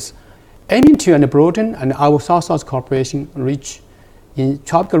Sciences, aiming to broaden our South-South cooperation reach in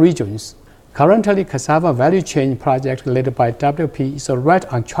tropical regions. Currently, cassava value chain project led by WFP is right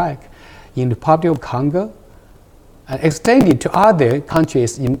on track in the Republic of Congo and extended to other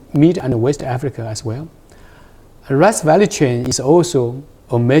countries in Mid and West Africa as well. The rice value chain is also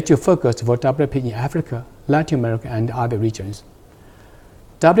a major focus for WFP in Africa, Latin America, and other regions.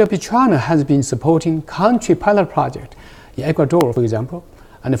 WFP China has been supporting country pilot project in Ecuador, for example,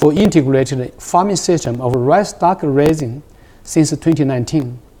 and for integrated farming system of rice stock raising since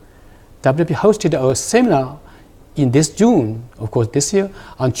 2019. WFP hosted a seminar in this June, of course this year,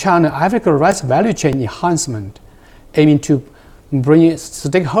 on China-Africa rice value chain enhancement, aiming to bring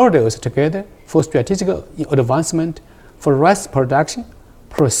stakeholders together for strategic advancement for rice production,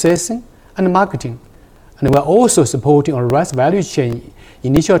 processing, and marketing. And we are also supporting a rice value chain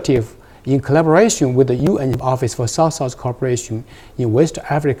initiative in collaboration with the UN Office for South-South Cooperation in West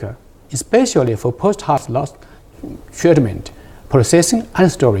Africa, especially for post-harvest loss treatment, processing,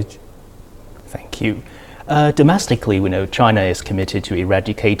 and storage. Thank you. Domestically, we know China is committed to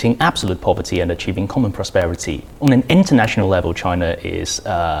eradicating absolute poverty and achieving common prosperity. On an international level, China is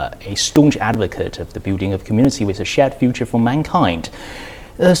a staunch advocate of the building of community with a shared future for mankind.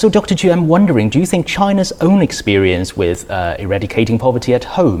 So, Dr. Chu, I'm wondering, do you think China's own experience with eradicating poverty at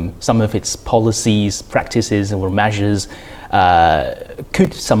home, some of its policies, practices, or measures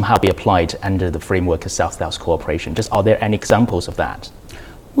could somehow be applied under the framework of South-South cooperation? Just are there any examples of that?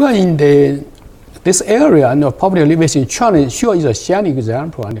 Well, in this area of poverty alleviation, China sure is a shining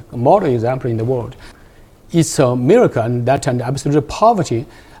example and a model example in the world. It's a miracle that absolute poverty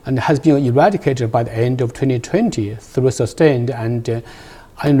and has been eradicated by the end of 2020 through sustained and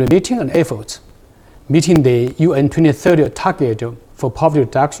unremitting efforts, meeting the UN 2030 target for poverty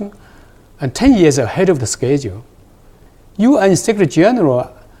reduction and 10 years ahead of the schedule. UN Secretary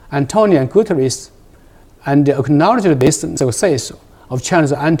General Antonio Guterres acknowledged this success of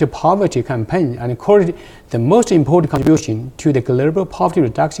China's anti-poverty campaign and called it the most important contribution to the global poverty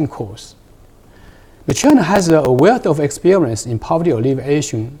reduction cause. But China has a wealth of experience in poverty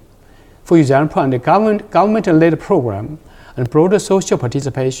alleviation. For example, the government-led program and broader social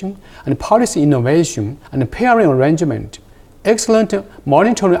participation and policy innovation and pairing arrangement, excellent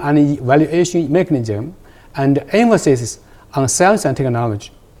monitoring and evaluation mechanism, and emphasis on science and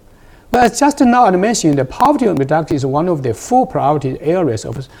technology. Well, as just now I mentioned, the poverty reduction is one of the 4 priority areas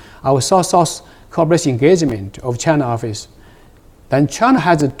of our South-South cooperation engagement of China office. Then China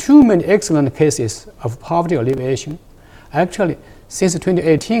has 2 many excellent cases of poverty alleviation. Actually, since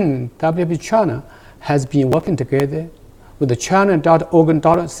 2018, WFP China has been working together with the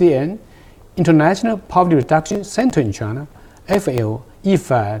China.org.cn, International Poverty Reduction Center in China, FAO,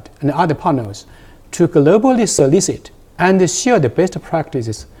 IFAD, and other partners to globally solicit and share the best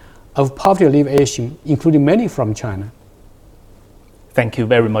practices of poverty alleviation, including many from China. Thank you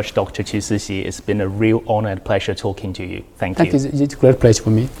very much, Dr. Chu Cixi. It's been a real honor and pleasure talking to you. Thank you. It's a great pleasure for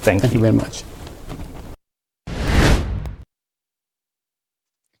me. Thank you very much.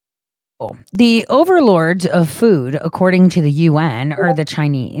 The overlords of food, according to the UN, are the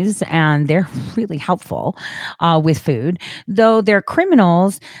Chinese, and they're really helpful with food. Though their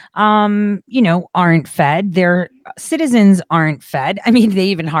criminals, aren't fed. Their citizens aren't fed. I mean, they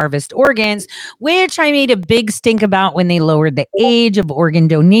even harvest organs, which I made a big stink about when they lowered the age of organ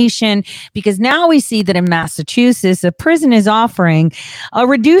donation, because now we see that in Massachusetts, a prison is offering a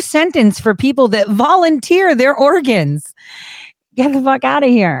reduced sentence for people that volunteer their organs. Get the fuck out of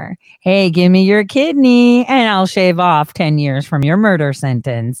here. Hey, give me your kidney and I'll shave off 10 years from your murder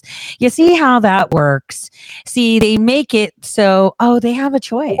sentence. You see how that works? See, they make it so, they have a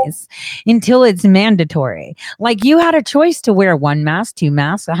choice until it's mandatory. Like you had a choice to wear 1 mask, 2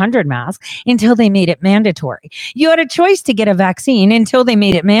 masks, 100 masks until they made it mandatory. You had a choice to get a vaccine until they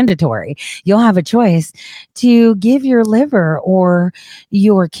made it mandatory. You'll have a choice to give your liver or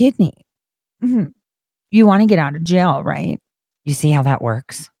your kidney. You want to get out of jail, right? You see how that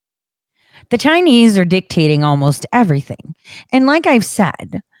works? The Chinese are dictating almost everything. And like I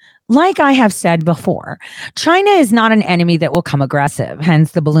have said before, China is not an enemy that will come aggressive.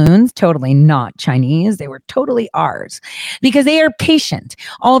 Hence the balloons, totally not Chinese. They were totally ours because they are patient.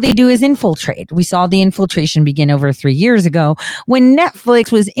 All they do is infiltrate. We saw the infiltration begin over 3 years ago when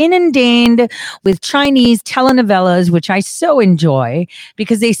Netflix was inundated with Chinese telenovelas, which I so enjoy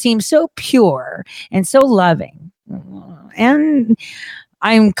because they seem so pure and so loving. And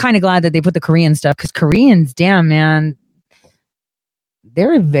I'm kind of glad that they put the Korean stuff because Koreans, damn, man,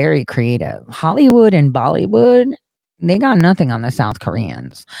 they're very creative. Hollywood and Bollywood, they got nothing on the South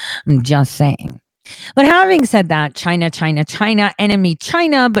Koreans. I'm just saying. But having said that, China, enemy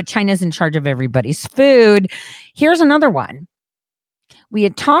China, but China's in charge of everybody's food. Here's another one we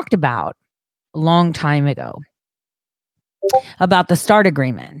had talked about a long time ago. About the START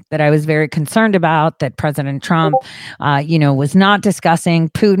agreement that I was very concerned about, that President Trump, was not discussing.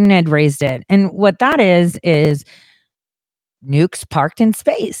 Putin had raised it. And what that is nukes parked in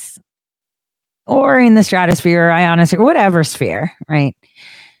space or in the stratosphere, ionosphere, whatever sphere, right?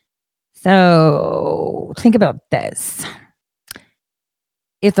 So think about this.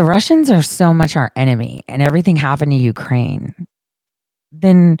 If the Russians are so much our enemy and everything happened to Ukraine,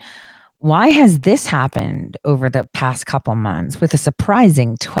 then why has this happened over the past couple months with a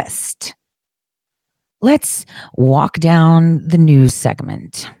surprising twist? Let's walk down the news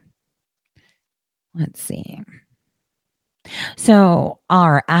segment. Let's see. So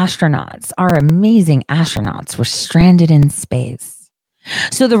our amazing astronauts were stranded in space.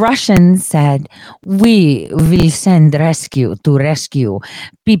 So the Russians said, we will send rescue to rescue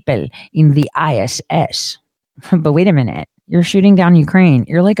people in the ISS. But wait a minute. You're shooting down Ukraine.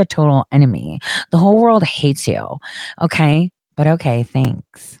 You're like a total enemy. The whole world hates you. Okay? But okay,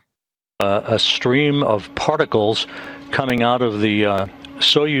 thanks. A stream of particles coming out of the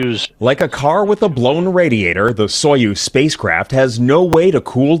Soyuz. Like a car with a blown radiator, the Soyuz spacecraft has no way to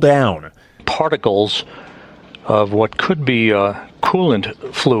cool down. Particles of what could be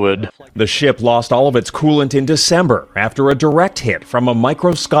coolant fluid. The ship lost all of its coolant in December after a direct hit from a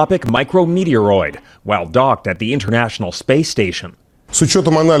microscopic micrometeoroid while docked at the International Space Station.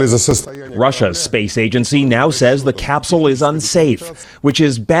 Russia's space agency now says the capsule is unsafe, which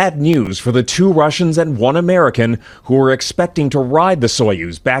is bad news for the 2 Russians and 1 American who were expecting to ride the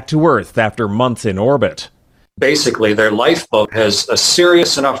Soyuz back to Earth after months in orbit. Basically, their lifeboat has a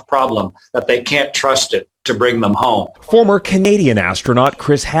serious enough problem that they can't trust it to bring them home. Former Canadian astronaut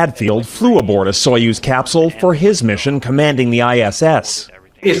Chris Hadfield flew aboard a Soyuz capsule for his mission commanding the ISS.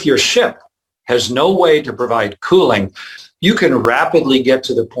 If your ship has no way to provide cooling, you can rapidly get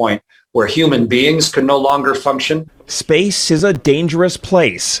to the point where human beings can no longer function. Space is a dangerous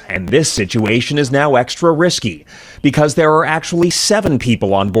place, and this situation is now extra risky because there are actually 7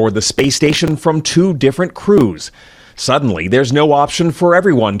 people on board the space station from 2 different crews. Suddenly, there's no option for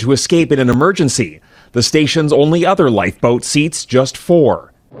everyone to escape in an emergency. The station's only other lifeboat seats just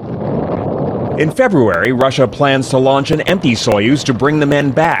 4. In February, Russia plans to launch an empty Soyuz to bring the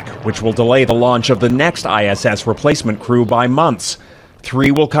men back, which will delay the launch of the next ISS replacement crew by months.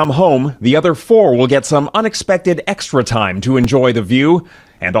 3 will come home, the other 4 will get some unexpected extra time to enjoy the view,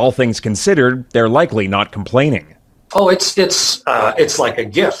 and all things considered, they're likely not complaining. Oh, it's like a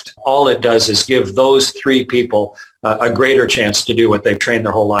gift. All it does is give those 3 people a greater chance to do what they've trained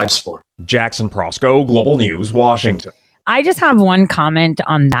their whole lives for. Jackson Prosco, Global News, Washington. I just have one comment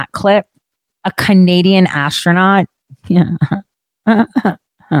on that clip. A Canadian astronaut. Yeah.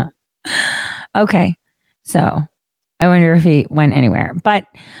 Okay. So I wonder if he went anywhere. But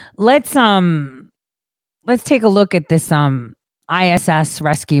let's take a look at this ISS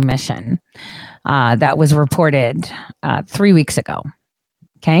rescue mission that was reported 3 weeks ago.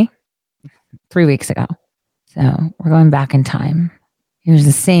 Okay? 3 weeks ago. So we're going back in time. Here's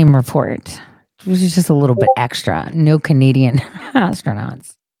the same report. It was just a little bit extra. No Canadian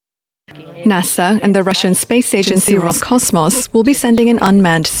astronauts. NASA and the Russian space agency Roscosmos will be sending an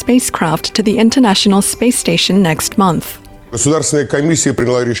unmanned spacecraft to the International Space Station next month. The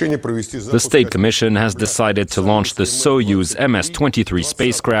State Commission has decided to launch the Soyuz MS-23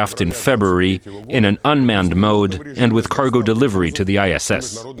 spacecraft in February in an unmanned mode and with cargo delivery to the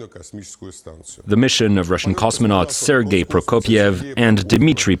ISS. The mission of Russian cosmonauts Sergei Prokopyev and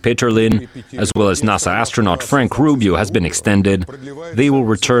Dmitry Petrlin, as well as NASA astronaut Frank Rubio, has been extended. They will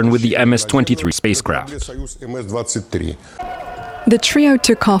return with the MS-23 spacecraft. The trio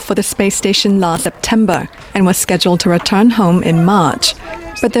took off for the space station last September and was scheduled to return home in March.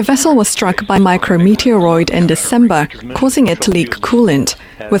 But the vessel was struck by a micrometeoroid in December, causing it to leak coolant,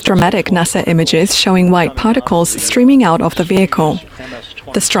 with dramatic NASA images showing white particles streaming out of the vehicle.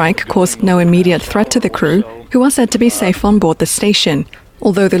 The strike caused no immediate threat to the crew, who are said to be safe on board the station,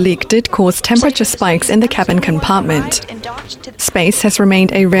 although the leak did cause temperature spikes in the cabin compartment. Space has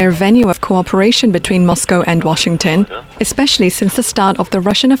remained a rare venue of cooperation between Moscow and Washington, especially since the start of the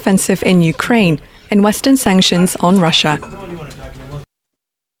Russian offensive in Ukraine and Western sanctions on Russia.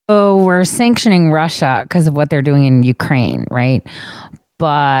 So we're sanctioning Russia because of what they're doing in Ukraine, right?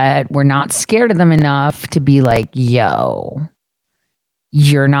 But we're not scared of them enough to be like, yo,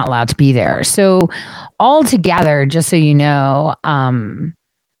 you're not allowed to be there. So altogether, just so you know,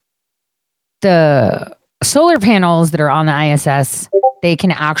 the solar panels that are on the ISS, they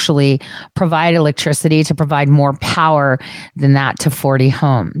can actually provide electricity to provide more power than that to 40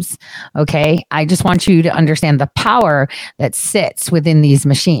 homes. Okay. I just want you to understand the power that sits within these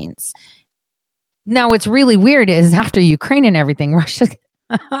machines. Now, what's really weird is after Ukraine and everything, Russia,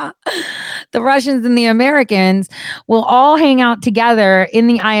 the Russians and the Americans will all hang out together in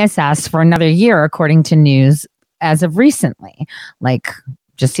the ISS for another year, according to news as of recently, like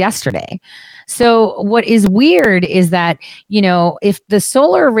just yesterday. So what is weird is that, you know, if the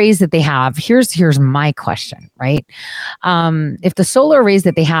solar arrays that they have, here's my question, right? If the solar arrays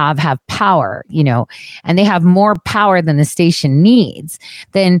that they have power, you know, and they have more power than the station needs,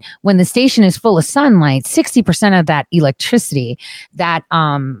 then when the station is full of sunlight, 60% of that electricity that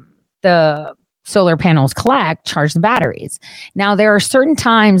the solar panels collect charge the batteries. Now, there are certain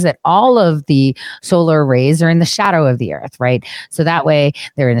times that all of the solar arrays are in the shadow of the earth, right? So that way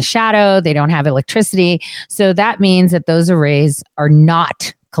they're in the shadow, they don't have electricity. So that means that those arrays are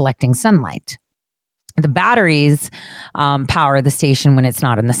not collecting sunlight. The batteries power the station when it's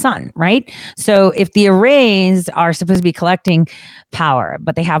not in the sun, right? So if the arrays are supposed to be collecting power,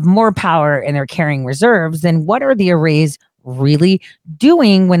 but they have more power and they're carrying reserves, then what are the arrays really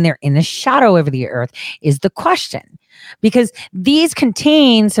doing when they're in the shadow of the earth is the question. Because these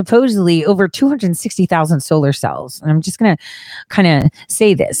contain supposedly over 260,000 solar cells. And I'm just going to kind of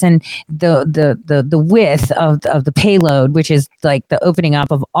say this. And the width of the payload, which is like the opening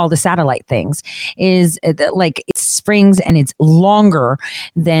up of all the satellite things, is like it springs and it's longer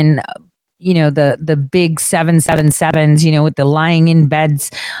than you know, the big 777s, you know, with the lying in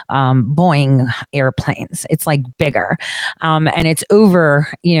beds, Boeing airplanes. It's like bigger. And it's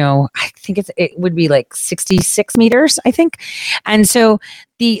over, you know, I think it would be like 66 meters, I think. And so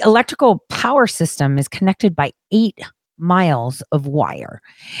the electrical power system is connected by 8 miles of wire.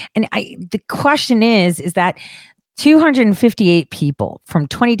 And the question is that 258 people from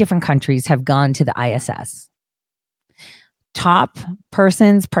 20 different countries have gone to the ISS. Top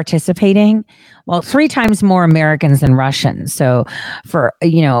persons participating, well, 3 times more Americans than Russians. So for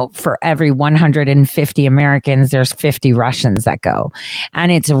every 150 Americans, there's 50 Russians that go.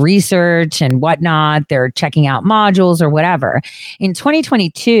 And it's research and whatnot. They're checking out modules or whatever. In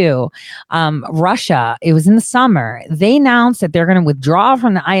 2022, Russia, it was in the summer, they announced that they're going to withdraw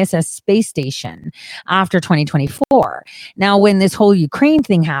from the ISS space station after 2024. Now, when this whole Ukraine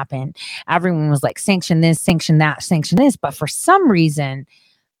thing happened, everyone was like, sanction this, sanction that, sanction this. But for some reason,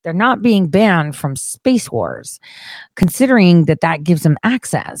 they're not being banned from space wars, considering that gives them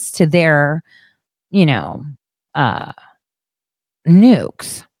access to their,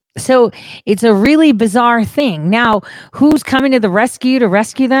 nukes. So it's a really bizarre thing. Now, who's coming to the rescue to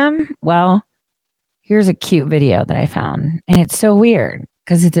rescue them? Well, here's a cute video that I found. And it's so weird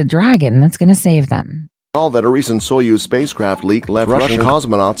because it's a dragon that's going to save them. All that a recent Soyuz spacecraft leak left Russian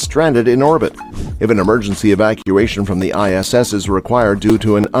cosmonauts stranded in orbit. If an emergency evacuation from the ISS is required due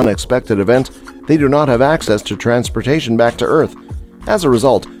to an unexpected event, they do not have access to transportation back to Earth. As a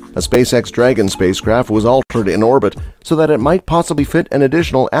result, a SpaceX Dragon spacecraft was altered in orbit so that it might possibly fit an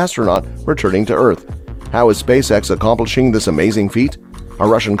additional astronaut returning to Earth. How is SpaceX accomplishing this amazing feat? Are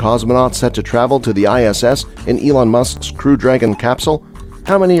Russian cosmonauts set to travel to the ISS in Elon Musk's Crew Dragon capsule?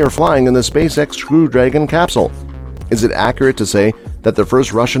 How many are flying in the SpaceX Crew Dragon capsule? Is it accurate to say that the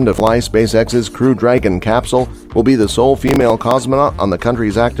first Russian to fly SpaceX's Crew Dragon capsule will be the sole female cosmonaut on the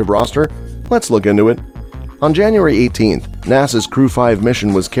country's active roster? Let's look into it. On January 18th, NASA's Crew 5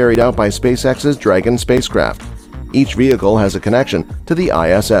 mission was carried out by SpaceX's Dragon spacecraft. Each vehicle has a connection to the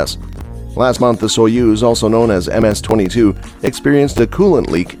ISS. Last month, the Soyuz, also known as MS-22, experienced a coolant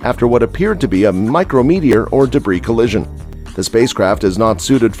leak after what appeared to be a micrometeor or debris collision. The spacecraft is not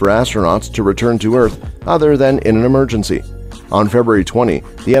suited for astronauts to return to Earth other than in an emergency. On February 20,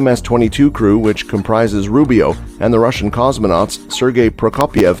 the MS-22 crew, which comprises Rubio and the Russian cosmonauts Sergei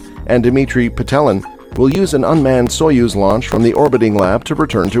Prokopyev and Dmitry Petelin, will use an unmanned Soyuz launch from the orbiting lab to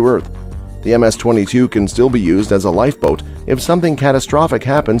return to Earth. The MS-22 can still be used as a lifeboat if something catastrophic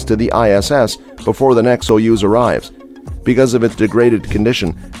happens to the ISS before the next Soyuz arrives. Because of its degraded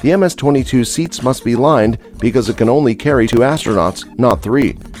condition, the MS-22 seats must be lined because it can only carry 2 astronauts, not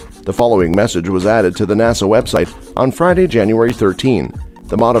 3. The following message was added to the NASA website on Friday, January 13.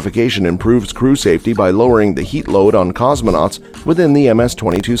 The modification improves crew safety by lowering the heat load on cosmonauts within the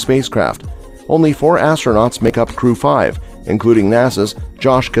MS-22 spacecraft. Only 4 astronauts make up Crew 5, including NASA's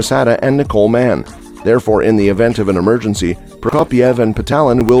Josh Cassada and Nicole Mann. Therefore, in the event of an emergency, Prokopyev and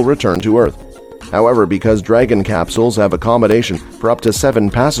Petelin will return to Earth. However, because Dragon capsules have accommodation for up to 7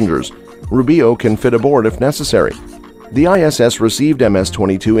 passengers, Rubio can fit aboard if necessary. The ISS received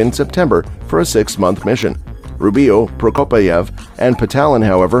MS-22 in September for a 6-month mission. Rubio, Prokopyev, and Petelin,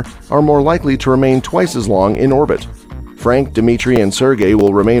 however, are more likely to remain twice as long in orbit. Frank, Dmitry, and Sergei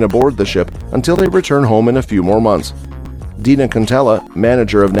will remain aboard the ship until they return home in a few more months. Dina Kontela,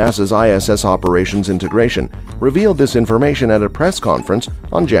 manager of NASA's ISS Operations Integration, revealed this information at a press conference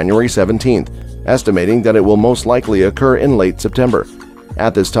on January 17th, estimating that it will most likely occur in late September.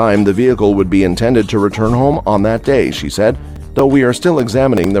 At this time, the vehicle would be intended to return home on that day, she said, though we are still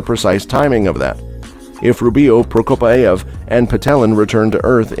examining the precise timing of that. If Rubio, Prokopyev, and Petelin return to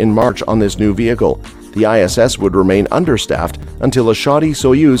Earth in March on this new vehicle, the ISS would remain understaffed until a shoddy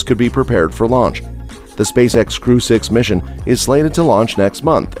Soyuz could be prepared for launch. The SpaceX Crew 6 mission is slated to launch next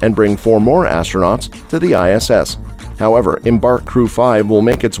month and bring 4 more astronauts to the ISS. However, Embark Crew 5 will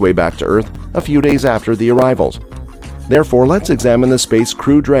make its way back to Earth a few days after the arrivals. Therefore, let's examine the Space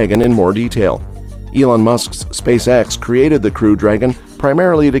Crew Dragon in more detail. Elon Musk's SpaceX created the Crew Dragon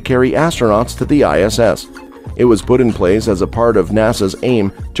primarily to carry astronauts to the ISS. It was put in place as a part of NASA's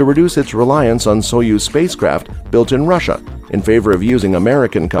aim to reduce its reliance on Soyuz spacecraft built in Russia in favor of using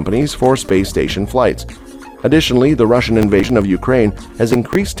American companies for space station flights. Additionally, the Russian invasion of Ukraine has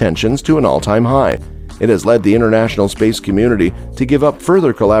increased tensions to an all-time high. It has led the international space community to give up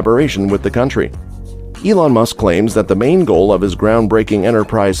further collaboration with the country. Elon Musk claims that the main goal of his groundbreaking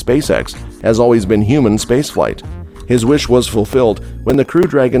enterprise SpaceX has always been human spaceflight. His wish was fulfilled when the Crew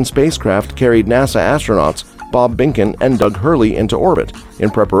Dragon spacecraft carried NASA astronauts Bob Behnken and Doug Hurley into orbit in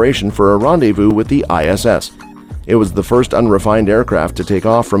preparation for a rendezvous with the ISS. It was the first unrefined aircraft to take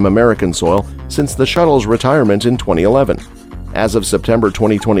off from American soil since the shuttle's retirement in 2011. As of September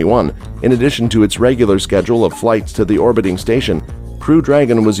 2021, in addition to its regular schedule of flights to the orbiting station, Crew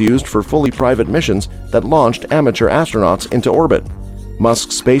Dragon was used for fully private missions that launched amateur astronauts into orbit.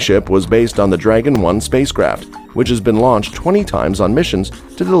 Musk's spaceship was based on the Dragon 1 spacecraft, which has been launched 20 times on missions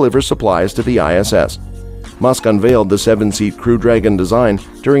to deliver supplies to the ISS. Musk unveiled the 7-seat Crew Dragon design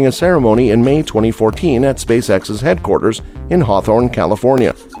during a ceremony in May 2014 at SpaceX's headquarters in Hawthorne,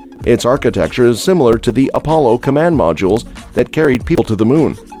 California. Its architecture is similar to the Apollo command modules that carried people to the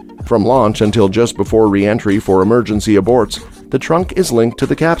moon. From launch until just before re-entry for emergency aborts, the trunk is linked to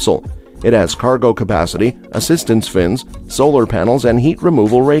the capsule. It has cargo capacity, assistance fins, solar panels, and heat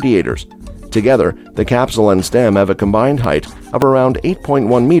removal radiators. Together, the capsule and stem have a combined height of around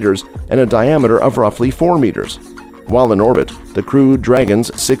 8.1 meters and a diameter of roughly 4 meters. While in orbit, the Crew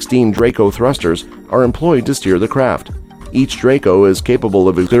Dragon's 16 Draco thrusters are employed to steer the craft. Each Draco is capable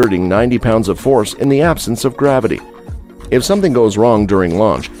of exerting 90 pounds of force in the absence of gravity. If something goes wrong during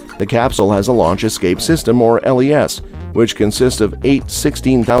launch, the capsule has a Launch Escape System, or LES, which consists of 8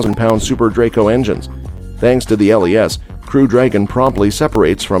 16,000-pound Super Draco engines. Thanks to the LES, Crew Dragon promptly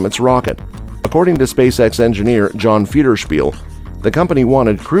separates from its rocket. According to SpaceX engineer John Federspiel, the company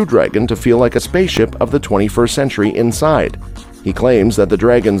wanted Crew Dragon to feel like a spaceship of the 21st century inside. He claims that the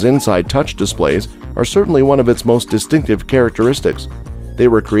Dragon's inside touch displays are certainly one of its most distinctive characteristics. They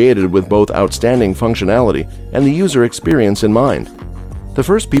were created with both outstanding functionality and the user experience in mind. The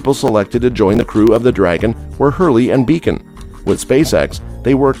first people selected to join the crew of the Dragon were Hurley and Behnken. With SpaceX,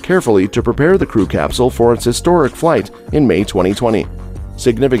 they worked carefully to prepare the crew capsule for its historic flight in May 2020.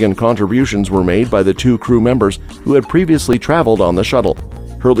 Significant contributions were made by the 2 crew members who had previously traveled on the shuttle.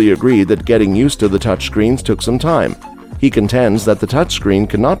 Hurley agreed that getting used to the touchscreens took some time. He contends that the touchscreen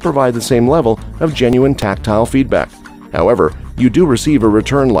cannot provide the same level of genuine tactile feedback. However, you do receive a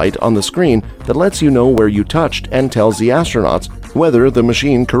return light on the screen that lets you know where you touched and tells the astronauts whether the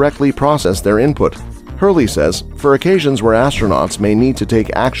machine correctly processed their input. Hurley says, for occasions where astronauts may need to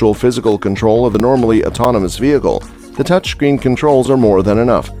take actual physical control of the normally autonomous vehicle, the touchscreen controls are more than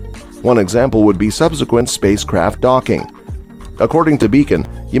enough. One example would be subsequent spacecraft docking. According to Beacon,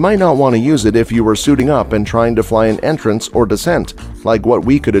 you might not want to use it if you were suiting up and trying to fly an entrance or descent, like what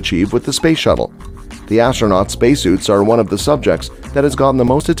we could achieve with the space shuttle. The astronaut spacesuits are one of the subjects that has gotten the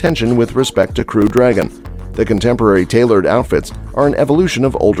most attention with respect to Crew Dragon. The contemporary tailored outfits are an evolution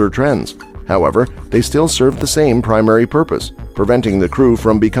of older trends. However, they still serve the same primary purpose, preventing the crew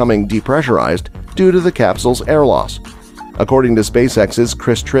from becoming depressurized due to the capsule's air loss. According to SpaceX's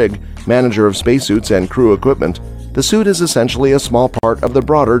Chris Trigg, manager of spacesuits and crew equipment, the suit is essentially a small part of the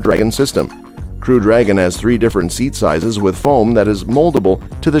broader Dragon system. Crew Dragon has 3 different seat sizes with foam that is moldable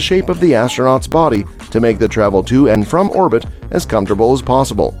to the shape of the astronaut's body to make the travel to and from orbit as comfortable as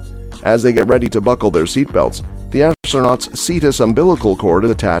possible. As they get ready to buckle their seatbelts, the astronauts' seatus umbilical cord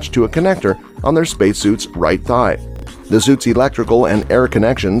is attached to a connector on their spacesuit's right thigh. The suit's electrical and air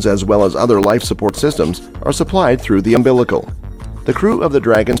connections, as well as other life support systems, are supplied through the umbilical. The crew of the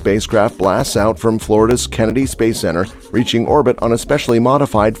Dragon spacecraft blasts out from Florida's Kennedy Space Center, reaching orbit on a specially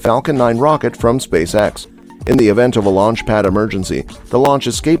modified Falcon 9 rocket from SpaceX. In the event of a launch pad emergency, the launch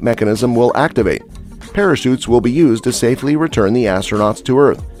escape mechanism will activate. Parachutes will be used to safely return the astronauts to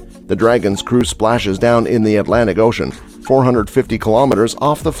Earth. The Dragon's crew splashes down in the Atlantic Ocean, 450 kilometers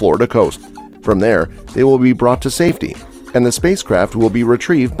off the Florida coast. From there, they will be brought to safety, and the spacecraft will be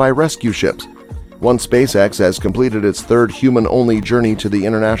retrieved by rescue ships. Once SpaceX has completed its 3rd human-only journey to the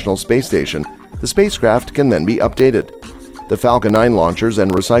International Space Station, the spacecraft can then be updated. The Falcon 9 launchers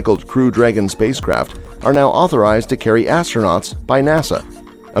and recycled Crew Dragon spacecraft are now authorized to carry astronauts by NASA.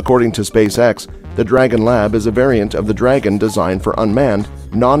 According to SpaceX, the Dragon Lab is a variant of the Dragon designed for unmanned,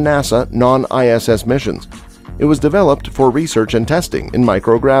 non-NASA, non-ISS missions. It was developed for research and testing in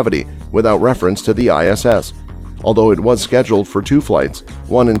microgravity without reference to the ISS. Although it was scheduled for 2 flights,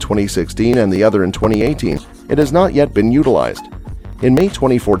 one in 2016 and the other in 2018, it has not yet been utilized. In May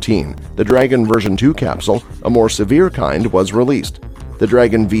 2014, the Dragon version 2 capsule, a more severe kind, was released. The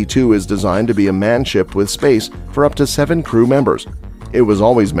Dragon V2 is designed to be a manned ship with space for up to 7 crew members. It was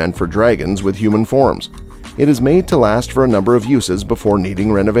always meant for Dragons with human forms. It is made to last for a number of uses before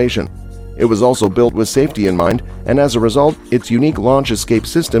needing renovation. It was also built with safety in mind, and as a result, its unique launch escape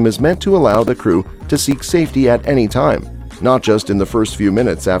system is meant to allow the crew to seek safety at any time, not just in the first few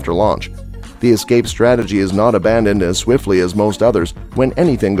minutes after launch. The escape strategy is not abandoned as swiftly as most others when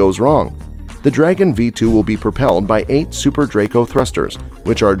anything goes wrong. The Dragon V2 will be propelled by 8 Super Draco thrusters,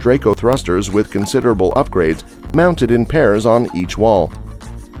 which are Draco thrusters with considerable upgrades mounted in pairs on each wall.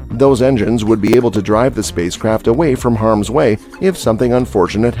 Those engines would be able to drive the spacecraft away from harm's way if something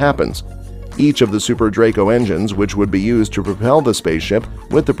unfortunate happens. Each of the Super Draco engines, which would be used to propel the spaceship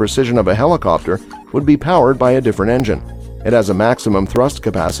with the precision of a helicopter, would be powered by a different engine. It has a maximum thrust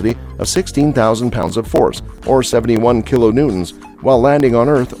capacity of 16,000 pounds of force, or 71 kilonewtons, while landing on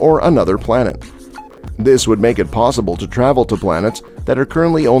Earth or another planet. This would make it possible to travel to planets that are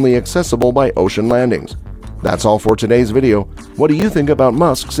currently only accessible by ocean landings. That's all for today's video. What do you think about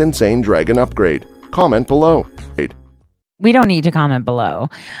Musk's insane Dragon upgrade? Comment below. We don't need to comment below.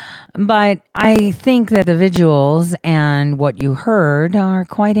 But I think that the visuals and what you heard are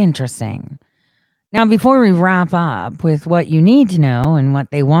quite interesting. Now, before we wrap up with what you need to know and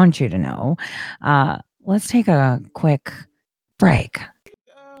what they want you to know, let's take a quick break.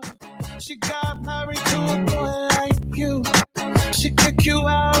 She got married to a boy like you. She kick you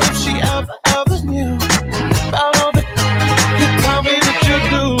out if she ever knew about all the you tell me that you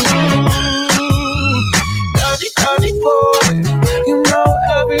do. Dirty boy, you know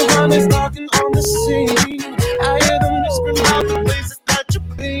everyone is talking on the scene. I hear them whispering about the places that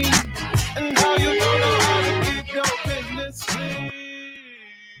you've been and how you don't know how to keep your business clean.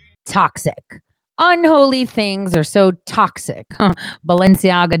 Toxic. Unholy things are so toxic.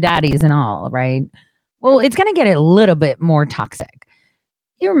 Balenciaga daddies and all, right? Well, it's going to get a little bit more toxic.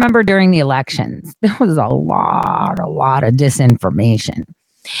 You remember during the elections, there was a lot of disinformation.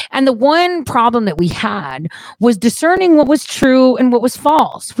 And the one problem that we had was discerning what was true and what was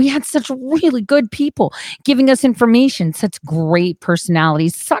false. We had such really good people giving us information, such great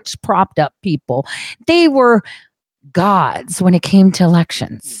personalities, such propped up people. They were gods when it came to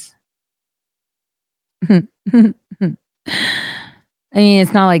elections. I mean,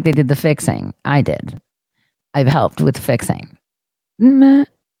 it's not like they did the fixing. I did. I've helped with fixing.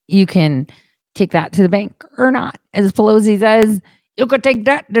 You can take that to the bank or not. As Pelosi says, you could take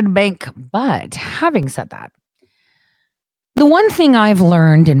that to the bank. But having said that, The one thing I've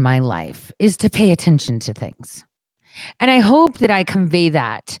learned in my life is to pay attention to things. And I hope that I convey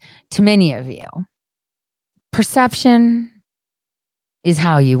that to many of you. Perception is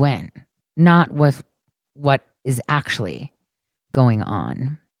how you win, not with what is actually going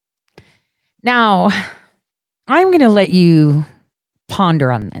on. Now, I'm going to let you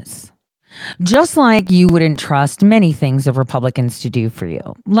ponder on this. Just like you wouldn't trust many things of Republicans to do for you,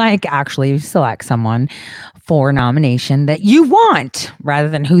 like actually select someone for a nomination that you want rather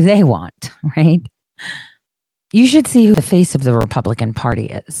than who they want, right? You should see who the face of the Republican Party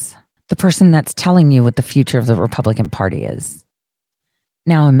is, the person that's telling you what the future of the Republican Party is.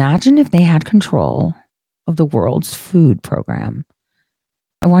 Now imagine if they had control of the world's food program.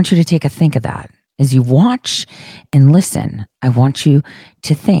 I want you to take a think of that. As you watch and listen, I want you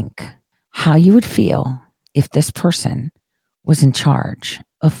to think how you would feel if this person was in charge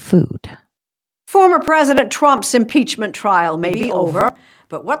of food. Former President Trump's impeachment trial may be over,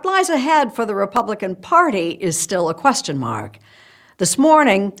 but what lies ahead for the Republican Party is still a question mark. This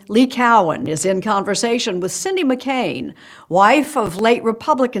morning, Lee Cowan is in conversation with Cindy McCain, wife of late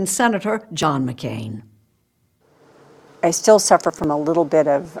Republican Senator John McCain. I still suffer from a little bit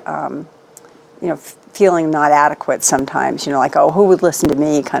of, feeling not adequate sometimes, like, oh, who would listen to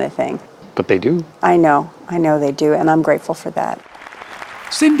me kind of thing. But they do. I know they do, and I'm grateful for that.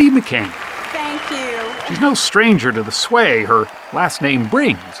 Cindy McCain. Thank you. She's no stranger to the sway her last name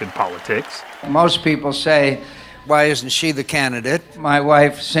brings in politics. Most people say, why isn't she the candidate? My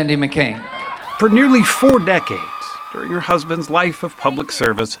wife, Cindy McCain. For nearly 4 decades, during her husband's life of public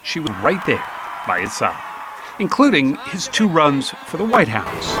service, she was right there by his side, including his 2 runs for the White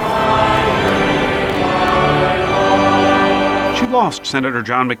House. She lost Senator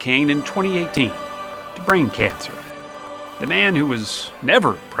John McCain in 2018 to brain cancer. The man who was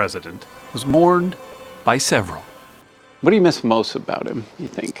never president was mourned by several. What do you miss most about him, you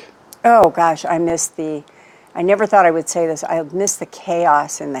think? Oh, gosh, I never thought I would say this. I miss the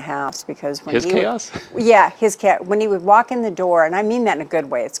chaos in the house because when chaos? Yeah, his chaos. When he would walk in the door, and I mean that in a good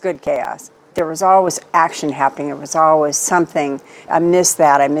way, it's good chaos. There was always action happening. There was always something. I miss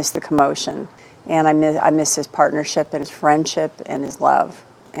that. I miss the commotion. And I miss his partnership and his friendship and his love.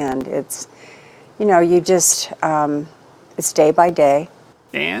 And it's, it's day by day.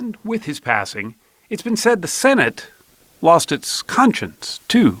 And with his passing, it's been said the Senate lost its conscience,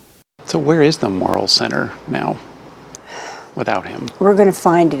 too. So where is the moral center now without him? We're going to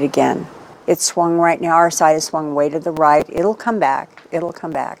find it again. It's swung right now. Our side is swung way to the right. It'll come back. It'll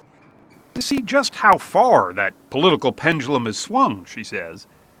come back. To see just how far that political pendulum has swung, she says,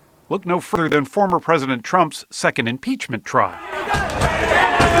 look no further than former President Trump's second impeachment trial.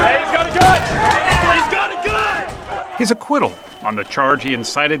 He's got a gun! He's got a gun! His acquittal on the charge he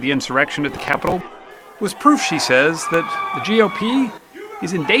incited the insurrection at the Capitol was proof, she says, that the GOP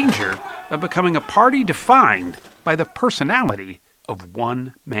is in danger of becoming a party defined by the personality of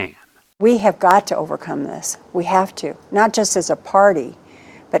one man. We have got to overcome this. We have to, not just as a party,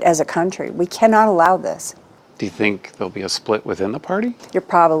 but as a country. We cannot allow this. Do you think there'll be a split within the party? You're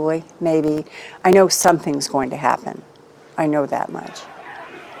probably, maybe. I know something's going to happen. I know that much.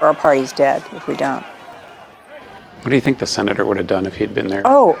 Our party's dead if we don't. What do you think the senator would have done if he'd been there?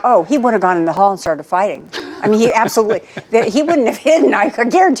 Oh, he would have gone in the hall and started fighting. I mean, he absolutely, he wouldn't have hidden. I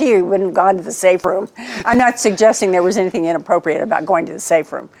guarantee you he wouldn't have gone to the safe room. I'm not suggesting there was anything inappropriate about going to the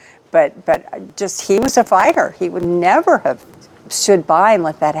safe room, but just he was a fighter. He would never have stood by and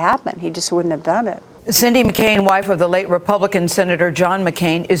let that happen. He just wouldn't have done it. Cindy McCain, wife of the late Republican Senator John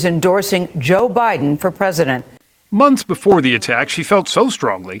McCain, is endorsing Joe Biden for president. Months before the attack, she felt so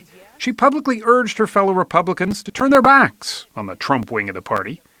strongly, she publicly urged her fellow Republicans to turn their backs on the Trump wing of the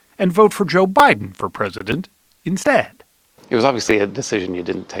party and vote for Joe Biden for president instead. It was obviously a decision you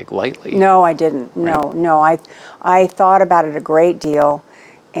didn't take lightly. No, I didn't. No. I thought about it a great deal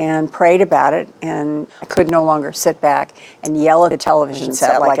and prayed about it, and I could no longer sit back and yell at the television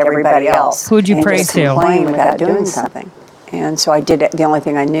set like everybody else. Who'd you pray to? Complain without doing something. And so I did the only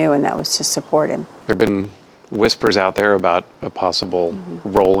thing I knew, and that was to support him. There have been whispers out there about a possible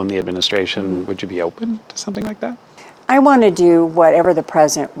role in the administration. Would you be open to something like that? I want to do whatever the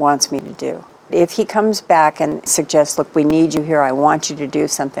president wants me to do. If he comes back and suggests, look, we need you here, I want you to do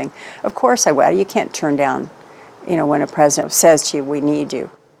something, of course I will. You can't turn down, when a president says to you, we need you.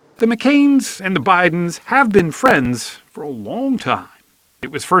 The McCains and the Bidens have been friends for a long time.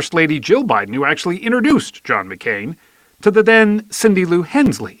 It was First Lady Jill Biden who actually introduced John McCain to the then Cindy Lou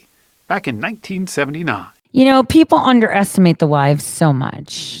Hensley back in 1979. People underestimate the wives so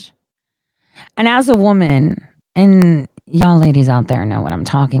much. And as a woman, and y'all ladies out there know what I'm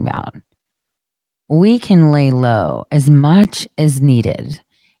talking about, we can lay low as much as needed,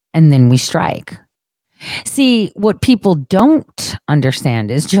 and then we strike. See, what people don't understand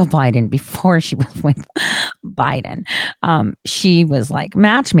is Jill Biden, before she was with Biden, she was like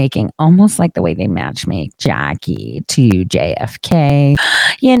matchmaking, almost like the way they matchmake Jackie to JFK,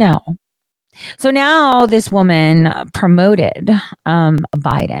 you know. So now this woman promoted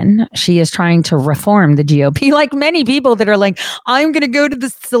Biden. She is trying to reform the GOP, like many people that are like, I'm going to go to the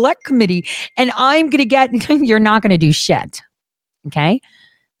select committee and I'm going to get, you're not going to do shit. Okay.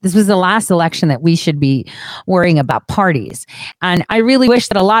 This was the last election that we should be worrying about parties. And I really wish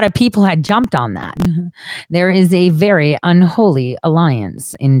that a lot of people had jumped on that. There is a very unholy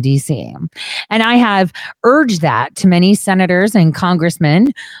alliance in DC. And I have urged that to many senators and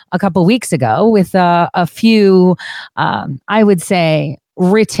congressmen a couple weeks ago with a few, I would say,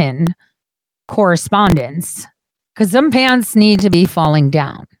 written correspondence, because some pants need to be falling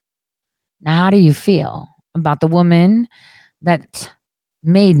down. Now, how do you feel about the woman that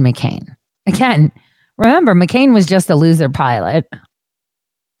made McCain? Again, remember, McCain was just a loser pilot.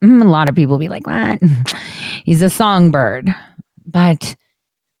 A lot of people be like, what? He's a songbird. But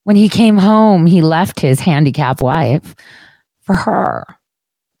when he came home, he left his handicapped wife for her.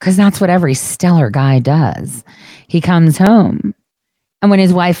 Because that's what every stellar guy does. He comes home, and when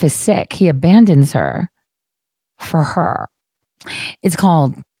his wife is sick, he abandons her for her. It's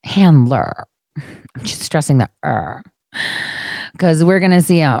called handler. I'm just stressing the because we're going to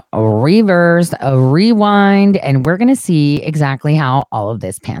see a reverse, a rewind, and we're going to see exactly how all of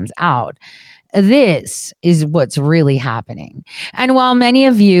this pans out. This is what's really happening. And while many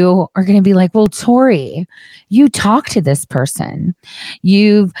of you are going to be like, well, Tori, you talked to this person.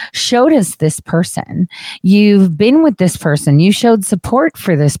 You've showed us this person. You've been with this person. You showed support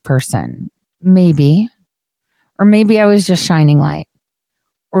for this person. Maybe. Or maybe I was just shining light.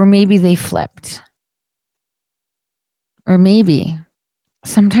 Or maybe they flipped. Or maybe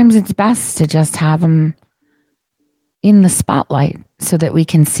sometimes it's best to just have them in the spotlight so that we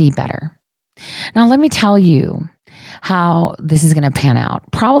can see better. Now, let me tell you how this is going to pan out.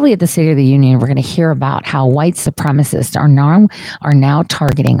 Probably at the State of the Union, we're going to hear about how white supremacists are now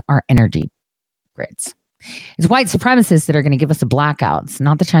targeting our energy grids. It's white supremacists that are going to give us the blackouts,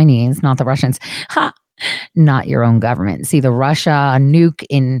 not the Chinese, not the Russians. Not your own government. See, the Russia nuke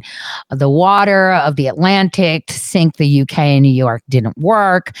in the water of the Atlantic to sink the UK and New York didn't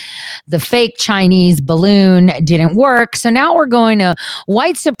work. The fake Chinese balloon didn't work. So now we're going to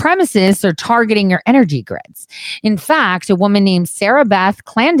white supremacists are targeting your energy grids. In fact, a woman named Sarah Beth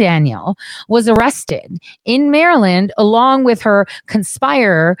Clandaniel was arrested in Maryland along with her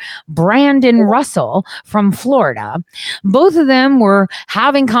conspirer, Brandon Russell from Florida. Both of them were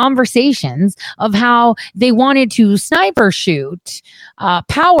having conversations of how they wanted to sniper shoot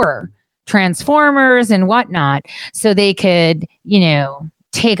power transformers and whatnot so they could,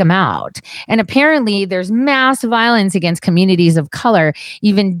 take them out. And apparently there's mass violence against communities of color,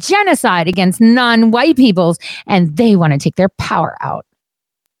 even genocide against non-white peoples, and they want to take their power out.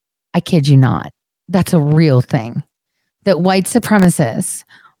 I kid you not. That's a real thing. That white supremacists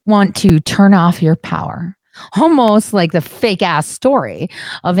want to turn off your power. Almost like the fake ass story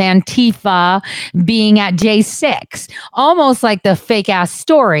of Antifa being at J6. Almost like the fake ass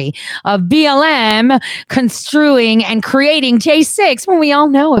story of BLM construing and creating J6 when we all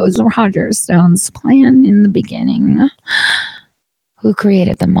know it was Roger Stone's plan in the beginning. Who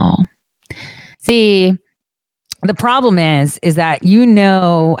created them all? See, the problem is that you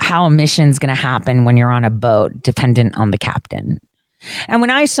know how a mission's going to happen when you're on a boat dependent on the captain. And when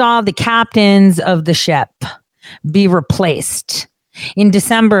I saw the captains of the ship be replaced in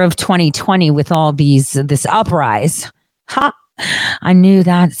December of 2020 with all this uprise, I knew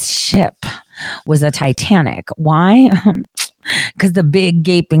that ship was a Titanic. Why? Because the big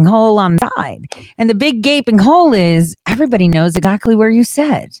gaping hole on the side. And the big gaping hole is everybody knows exactly where you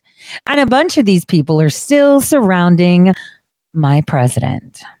said. And a bunch of these people are still surrounding my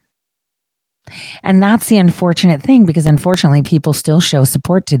president. And that's the unfortunate thing, because unfortunately people still show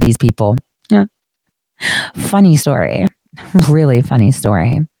support to these people. Yeah. Funny story. Really funny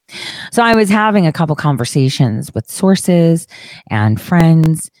story. So I was having a couple conversations with sources and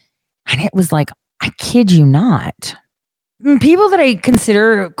friends, and it was like, I kid you not, people that I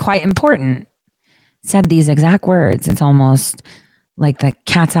consider quite important said these exact words. It's almost like the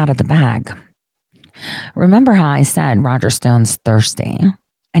cat's out of the bag. Remember how I said Roger Stone's thirsty?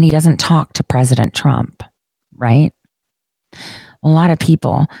 And he doesn't talk to President Trump, right? A lot of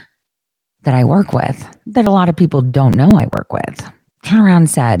people that I work with, that a lot of people don't know I work with, turned around and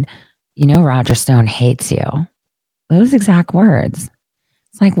said, Roger Stone hates you. Those exact words.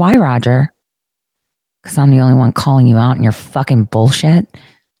 It's like, why, Roger? because I'm the only one calling you out on your fucking bullshit.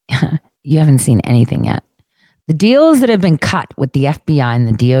 You haven't seen anything yet. The deals that have been cut with the FBI and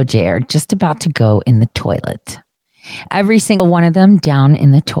the DOJ are just about to go in the toilet. Every single one of them down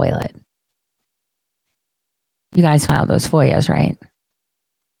in the toilet. You guys filed those FOIAs, right?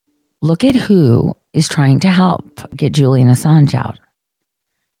 Look at who is trying to help get Julian Assange out.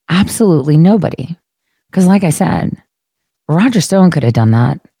 Absolutely nobody. Because like I said, Roger Stone could have done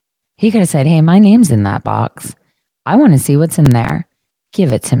that. He could have said, hey, my name's in that box. I want to see what's in there.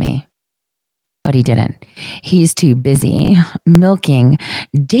 Give it to me. But he didn't. He's too busy milking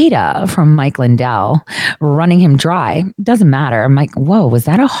data from Mike Lindell, running him dry. Doesn't matter. I'm like, whoa, was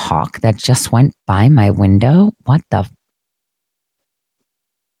that a hawk that just went by my window? What the?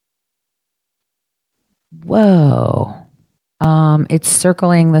 Whoa. It's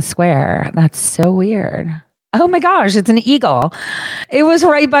circling the square. That's so weird. Oh my gosh, it's an eagle. It was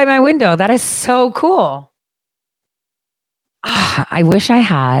right by my window. That is so cool. I wish I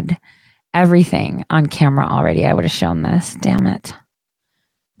had everything on camera already. I would have shown this. Damn it.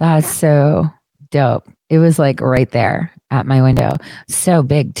 That's so dope. It was like right there at my window. So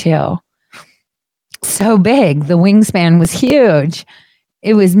big too. So big. The wingspan was huge.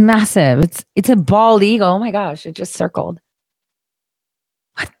 It was massive. It's a bald eagle. Oh my gosh, it just circled.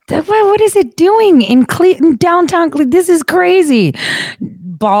 What is it doing in downtown Cleveland? This is crazy.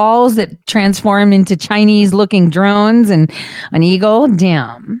 Balls that transform into Chinese looking drones and an eagle.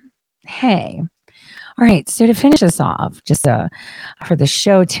 Damn. Hey. All right. So to finish this off, just for the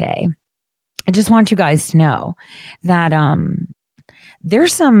show today, I just want you guys to know that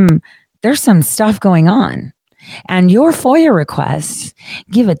there's some stuff going on, and your FOIA requests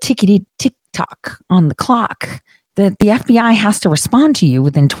give a tickety tick tock on the clock. The FBI has to respond to you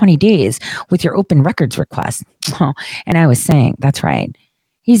within 20 days with your open records request. Oh, and I was saying, that's right.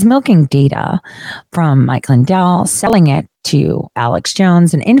 He's milking data from Mike Lindell, selling it to Alex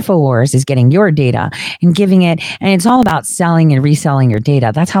Jones, and InfoWars is getting your data and giving it. And it's all about selling and reselling your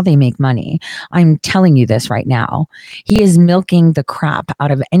data. That's how they make money. I'm telling you this right now. He is milking the crap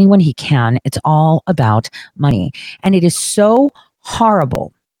out of anyone he can. It's all about money. And it is so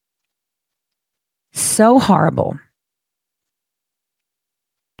horrible. So horrible.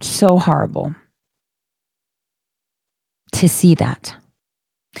 So horrible to see that.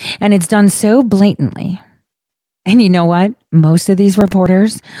 And it's done so blatantly. And you know what? Most of these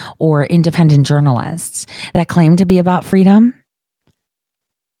reporters or independent journalists that claim to be about freedom,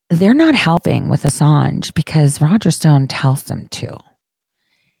 they're not helping with Assange because Roger Stone tells them to.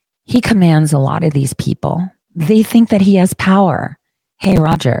 He commands a lot of these people. They think that he has power. Hey,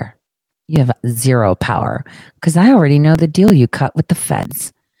 Roger, you have zero power because I already know the deal you cut with the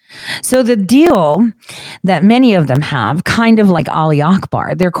feds. So the deal that many of them have, kind of like Ali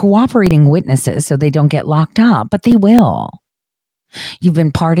Akbar, they're cooperating witnesses so they don't get locked up, but they will. You've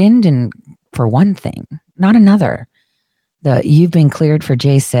been pardoned, and for one thing, not another. You've been cleared for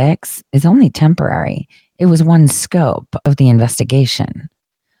J6 is only temporary. It was one scope of the investigation.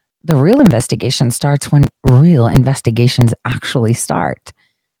 The real investigation starts when real investigations actually start.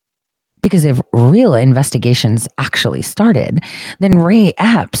 Because if real investigations actually started, then Ray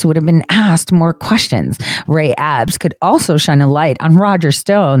Epps would have been asked more questions. Ray Epps could also shine a light on Roger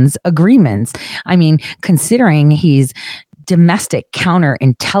Stone's agreements. I mean, considering he's domestic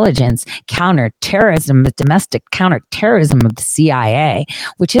counterintelligence, counterterrorism, the domestic counterterrorism of the CIA,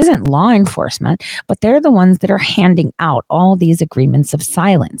 which isn't law enforcement, but they're the ones that are handing out all these agreements of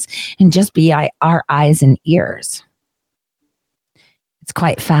silence and just be our eyes and ears. It's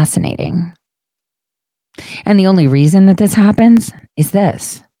quite fascinating. And the only reason that this happens is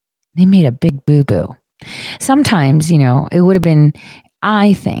this. They made a big boo-boo. Sometimes, it would have been,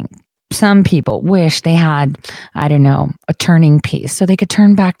 I think, some people wish they had, I don't know, a turning piece so they could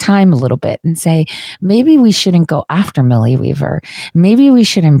turn back time a little bit and say, maybe we shouldn't go after Millie Weaver. Maybe we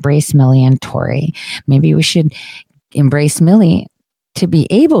should embrace Millie and Tory. Maybe we should embrace Millie to be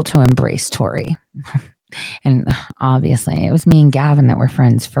able to embrace Tory. And obviously, it was me and Gavin that were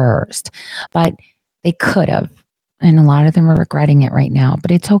friends first. But they could have. And a lot of them are regretting it right now.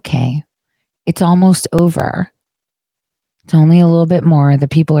 But it's okay. It's almost over. It's only a little bit more. The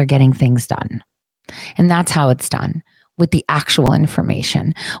people are getting things done. And that's how it's done, with the actual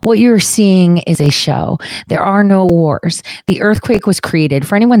information. What you're seeing is a show. There are no wars. The earthquake was created.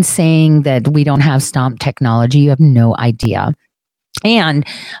 For anyone saying that we don't have Stomp technology, you have no idea. And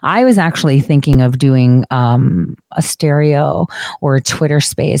I was actually thinking of doing a stereo or a Twitter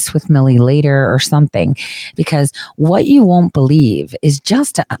space with Millie later or something, because what you won't believe is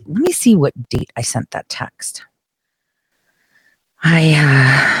just, let me see what date I sent that text.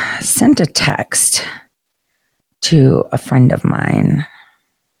 I sent a text to a friend of mine.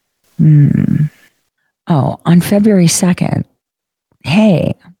 Oh, on February 2nd.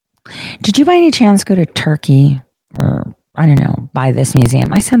 Hey, did you by any chance go to Turkey or, I don't know, buy this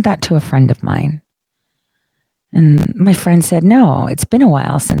museum? I sent that to a friend of mine. And my friend said, no, it's been a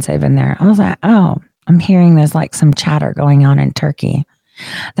while since I've been there. I was like, oh, I'm hearing there's like some chatter going on in Turkey.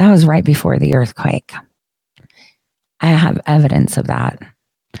 That was right before the earthquake. I have evidence of that.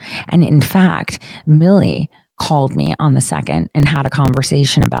 And in fact, Millie called me on the 2nd and had a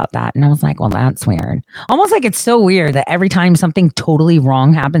conversation about that. And I was like, well, that's weird. Almost like it's so weird that every time something totally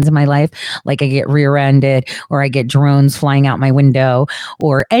wrong happens in my life, like I get rear-ended or I get drones flying out my window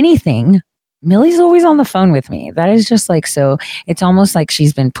or anything, Millie's always on the phone with me. That is just like, so it's almost like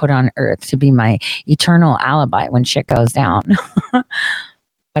she's been put on earth to be my eternal alibi when shit goes down.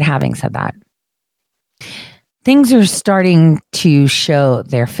 But having said that, things are starting to show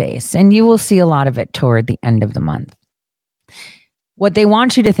their face, and you will see a lot of it toward the end of the month. What they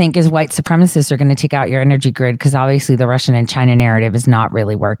want you to think is white supremacists are going to take out your energy grid because obviously the Russian and China narrative is not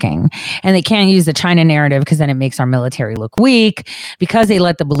really working. And they can't use the China narrative because then it makes our military look weak because they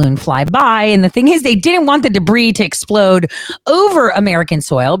let the balloon fly by. And the thing is, they didn't want the debris to explode over American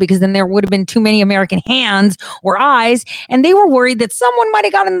soil because then there would have been too many American hands or eyes. And they were worried that someone might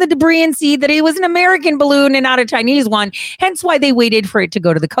have gotten the debris and see that it was an American balloon and not a Chinese one. Hence why they waited for it to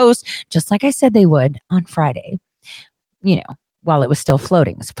go to the coast, just like I said they would on Friday. You know, while it was still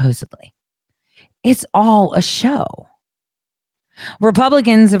floating, supposedly. It's all a show.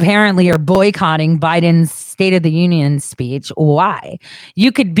 Republicans apparently are boycotting Biden's State of the Union speech. Why?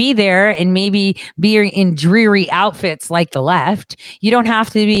 You could be there and maybe be in dreary outfits like the left. You don't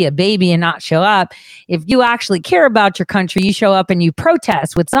have to be a baby and not show up. If you actually care about your country, you show up and you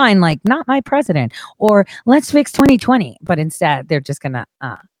protest with sign like, not my president, or let's fix 2020. But instead, they're just going to,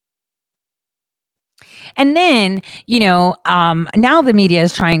 And then, now the media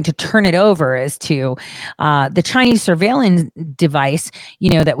is trying to turn it over as to the Chinese surveillance device,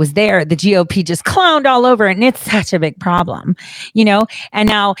 that was there. The GOP just clowned all over it, and it's such a big problem, and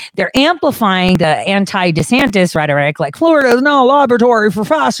now they're amplifying the anti-DeSantis rhetoric, like Florida is now a laboratory for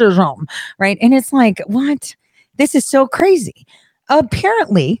fascism, right? And it's like, what? This is so crazy.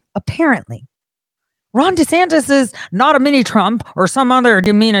 Apparently, Ron DeSantis is not a mini Trump or some other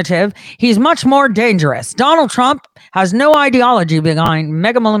diminutive. He's much more dangerous. Donald Trump has no ideology behind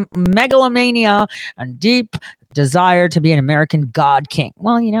megalomania and deep desire to be an American God king.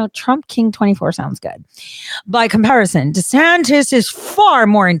 Well, Trump King 24 sounds good. By comparison, DeSantis is far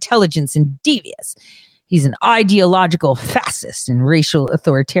more intelligent and devious. He's an ideological fascist and racial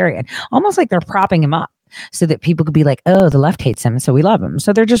authoritarian, almost like they're propping him up so that people could be like, oh, the left hates him, so we love him.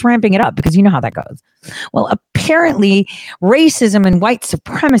 So they're just ramping it up because you know how that goes. Well, apparently racism and white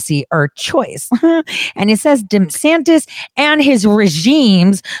supremacy are a choice. And it says DeSantis and his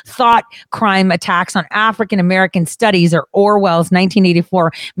regime's thought crime attacks on African-American studies are Orwell's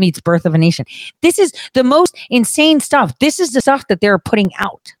 1984 meets Birth of a Nation. This is the most insane stuff. This is the stuff that they're putting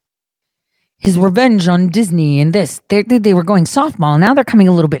out. His revenge on Disney and this. They were going softball. Now they're coming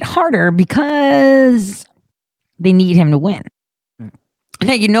a little bit harder because they need him to win.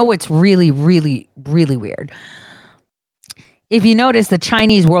 Now, what's really, really, really weird? If you notice, the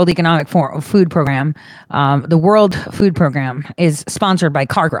Chinese World Economic Food Program, the World Food Program is sponsored by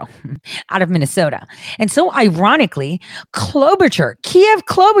Cargill out of Minnesota. And so ironically, Kiev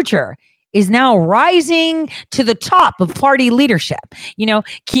Klobuchar is now rising to the top of party leadership.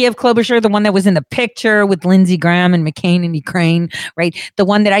 Kiev Klobuchar, the one that was in the picture with Lindsey Graham and McCain in Ukraine, right? The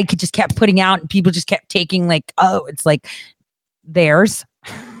one that I could just kept putting out and people just kept taking like, oh, it's like theirs,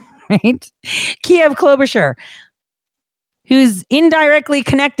 right? Kiev Klobuchar, who's indirectly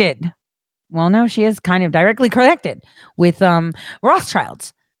connected. Well, no, she is kind of directly connected with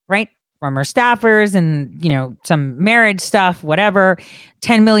Rothschilds, right? From her staffers and, some marriage stuff, whatever,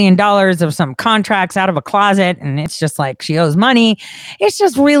 $10 million of some contracts out of a closet. And it's just like she owes money. It's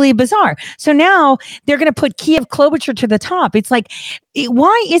just really bizarre. So now they're going to put Kiev Klobuchar to the top. It's like,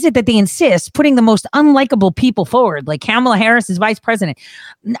 why is it that they insist putting the most unlikable people forward, like Kamala Harris as vice president?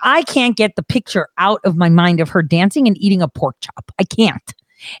 I can't get the picture out of my mind of her dancing and eating a pork chop. I can't.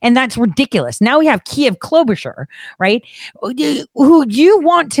 And that's ridiculous. Now we have Kiev Klobuchar, right? Who you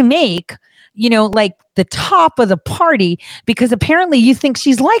want to make, like the top of the party because apparently you think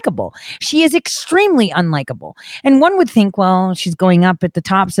she's likable. She is extremely unlikable. And one would think, well, she's going up at the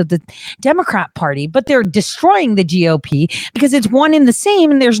tops of the Democrat Party, but they're destroying the GOP because it's one and the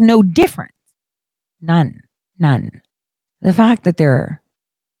same and there's no difference. None. The fact that they're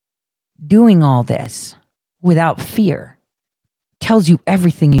doing all this without fear tells you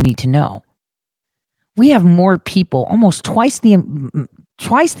everything you need to know. We have more people, almost twice the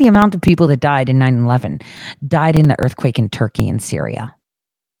amount of people that died in 9/11 died in the earthquake in Turkey and Syria.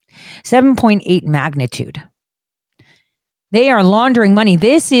 7.8 magnitude. They are laundering money.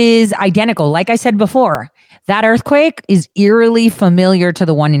 This is identical. Like I said before, that earthquake is eerily familiar to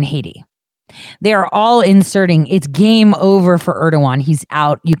the one in Haiti. They are all inserting, it's game over for Erdogan. He's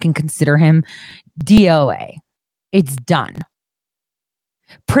out. You can consider him DOA. It's done.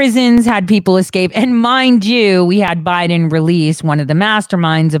 Prisons had people escape. And mind you, we had Biden release one of the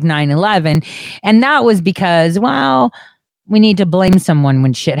masterminds of 9/11. And that was because, well, we need to blame someone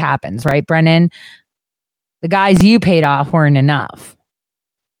when shit happens, right, Brennan? The guys you paid off weren't enough.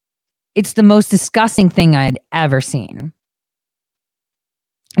 It's the most disgusting thing I'd ever seen.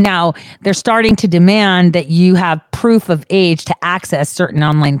 Now, they're starting to demand that you have proof of age to access certain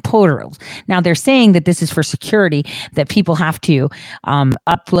online portals. Now, they're saying that this is for security, that people have to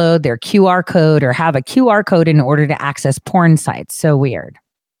upload their QR code or have a QR code in order to access porn sites. So weird.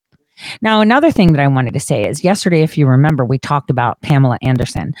 Now, another thing that I wanted to say is yesterday, if you remember, we talked about Pamela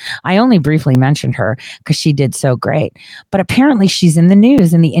Anderson. I only briefly mentioned her because she did so great. But apparently she's in the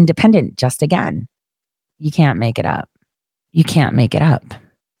news in The Independent just again. You can't make it up. You can't make it up.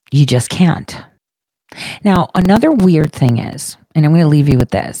 You just can't. Now, another weird thing is, and I'm going to leave you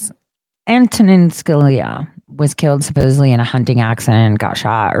with this. Antonin Scalia was killed supposedly in a hunting accident, got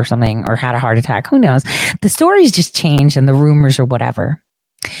shot or something, or had a heart attack. Who knows? The stories just changed and the rumors or whatever.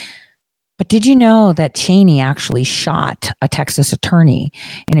 But did you know that Cheney actually shot a Texas attorney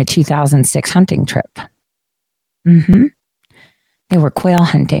in a 2006 hunting trip? They were quail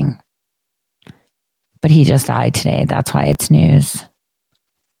hunting. But he just died today. That's why it's news.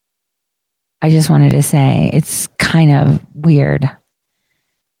 I just wanted to say it's kind of weird.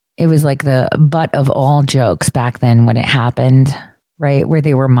 It was like the butt of all jokes back then when it happened, right? Where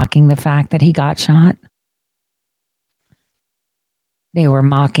they were mocking the fact that he got shot. They were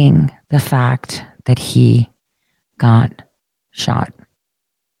mocking the fact that he got shot.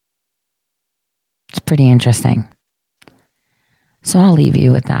 It's pretty interesting. So I'll leave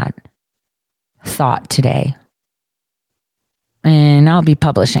you with that thought today. And I'll be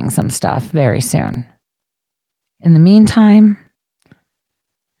publishing some stuff very soon. In the meantime,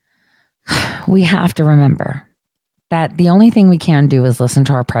 we have to remember that the only thing we can do is listen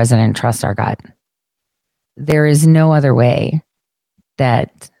to our president and trust our gut. There is no other way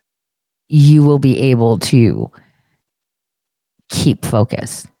that you will be able to keep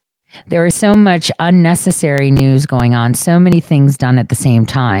focused. There is so much unnecessary news going on, so many things done at the same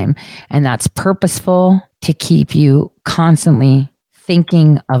time, and that's purposeful to keep you constantly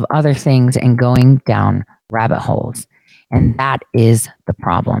thinking of other things and going down rabbit holes. And that is the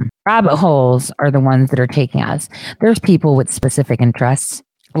problem. Rabbit holes are the ones that are taking us. There's people with specific interests,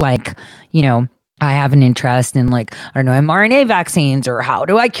 like, you know, I have an interest in, like, I don't know, mRNA vaccines, or how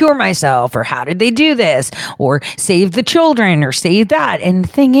do I cure myself, or how did they do this, or save the children, or save that. And the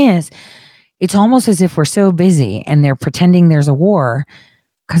thing is, it's almost as if we're so busy and they're pretending there's a war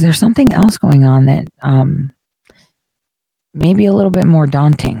because there's something else going on that may be a little bit more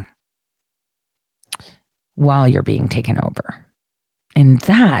daunting while you're being taken over. And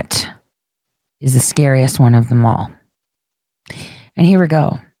that is the scariest one of them all. And here we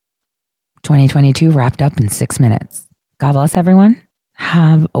go. 2022 wrapped up in 6 minutes. God bless everyone.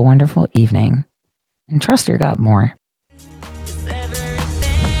 Have a wonderful evening and trust your gut more.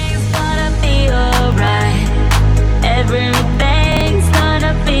 Everything's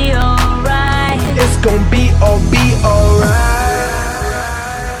gonna be alright. It's gonna be alright.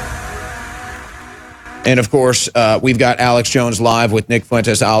 And of course, we've got Alex Jones live with Nick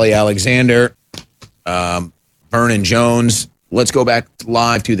Fuentes, Ali Alexander, Vernon Jones. Let's go back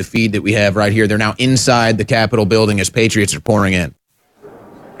live to the feed that we have right here. They're now inside the Capitol building as Patriots are pouring in.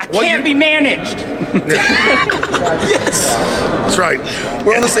 I can't be managed. Yes, that's right.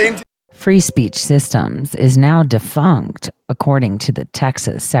 We're on the same team. Free Speech Systems is now defunct, according to the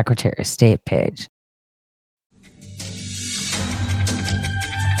Texas Secretary of State page.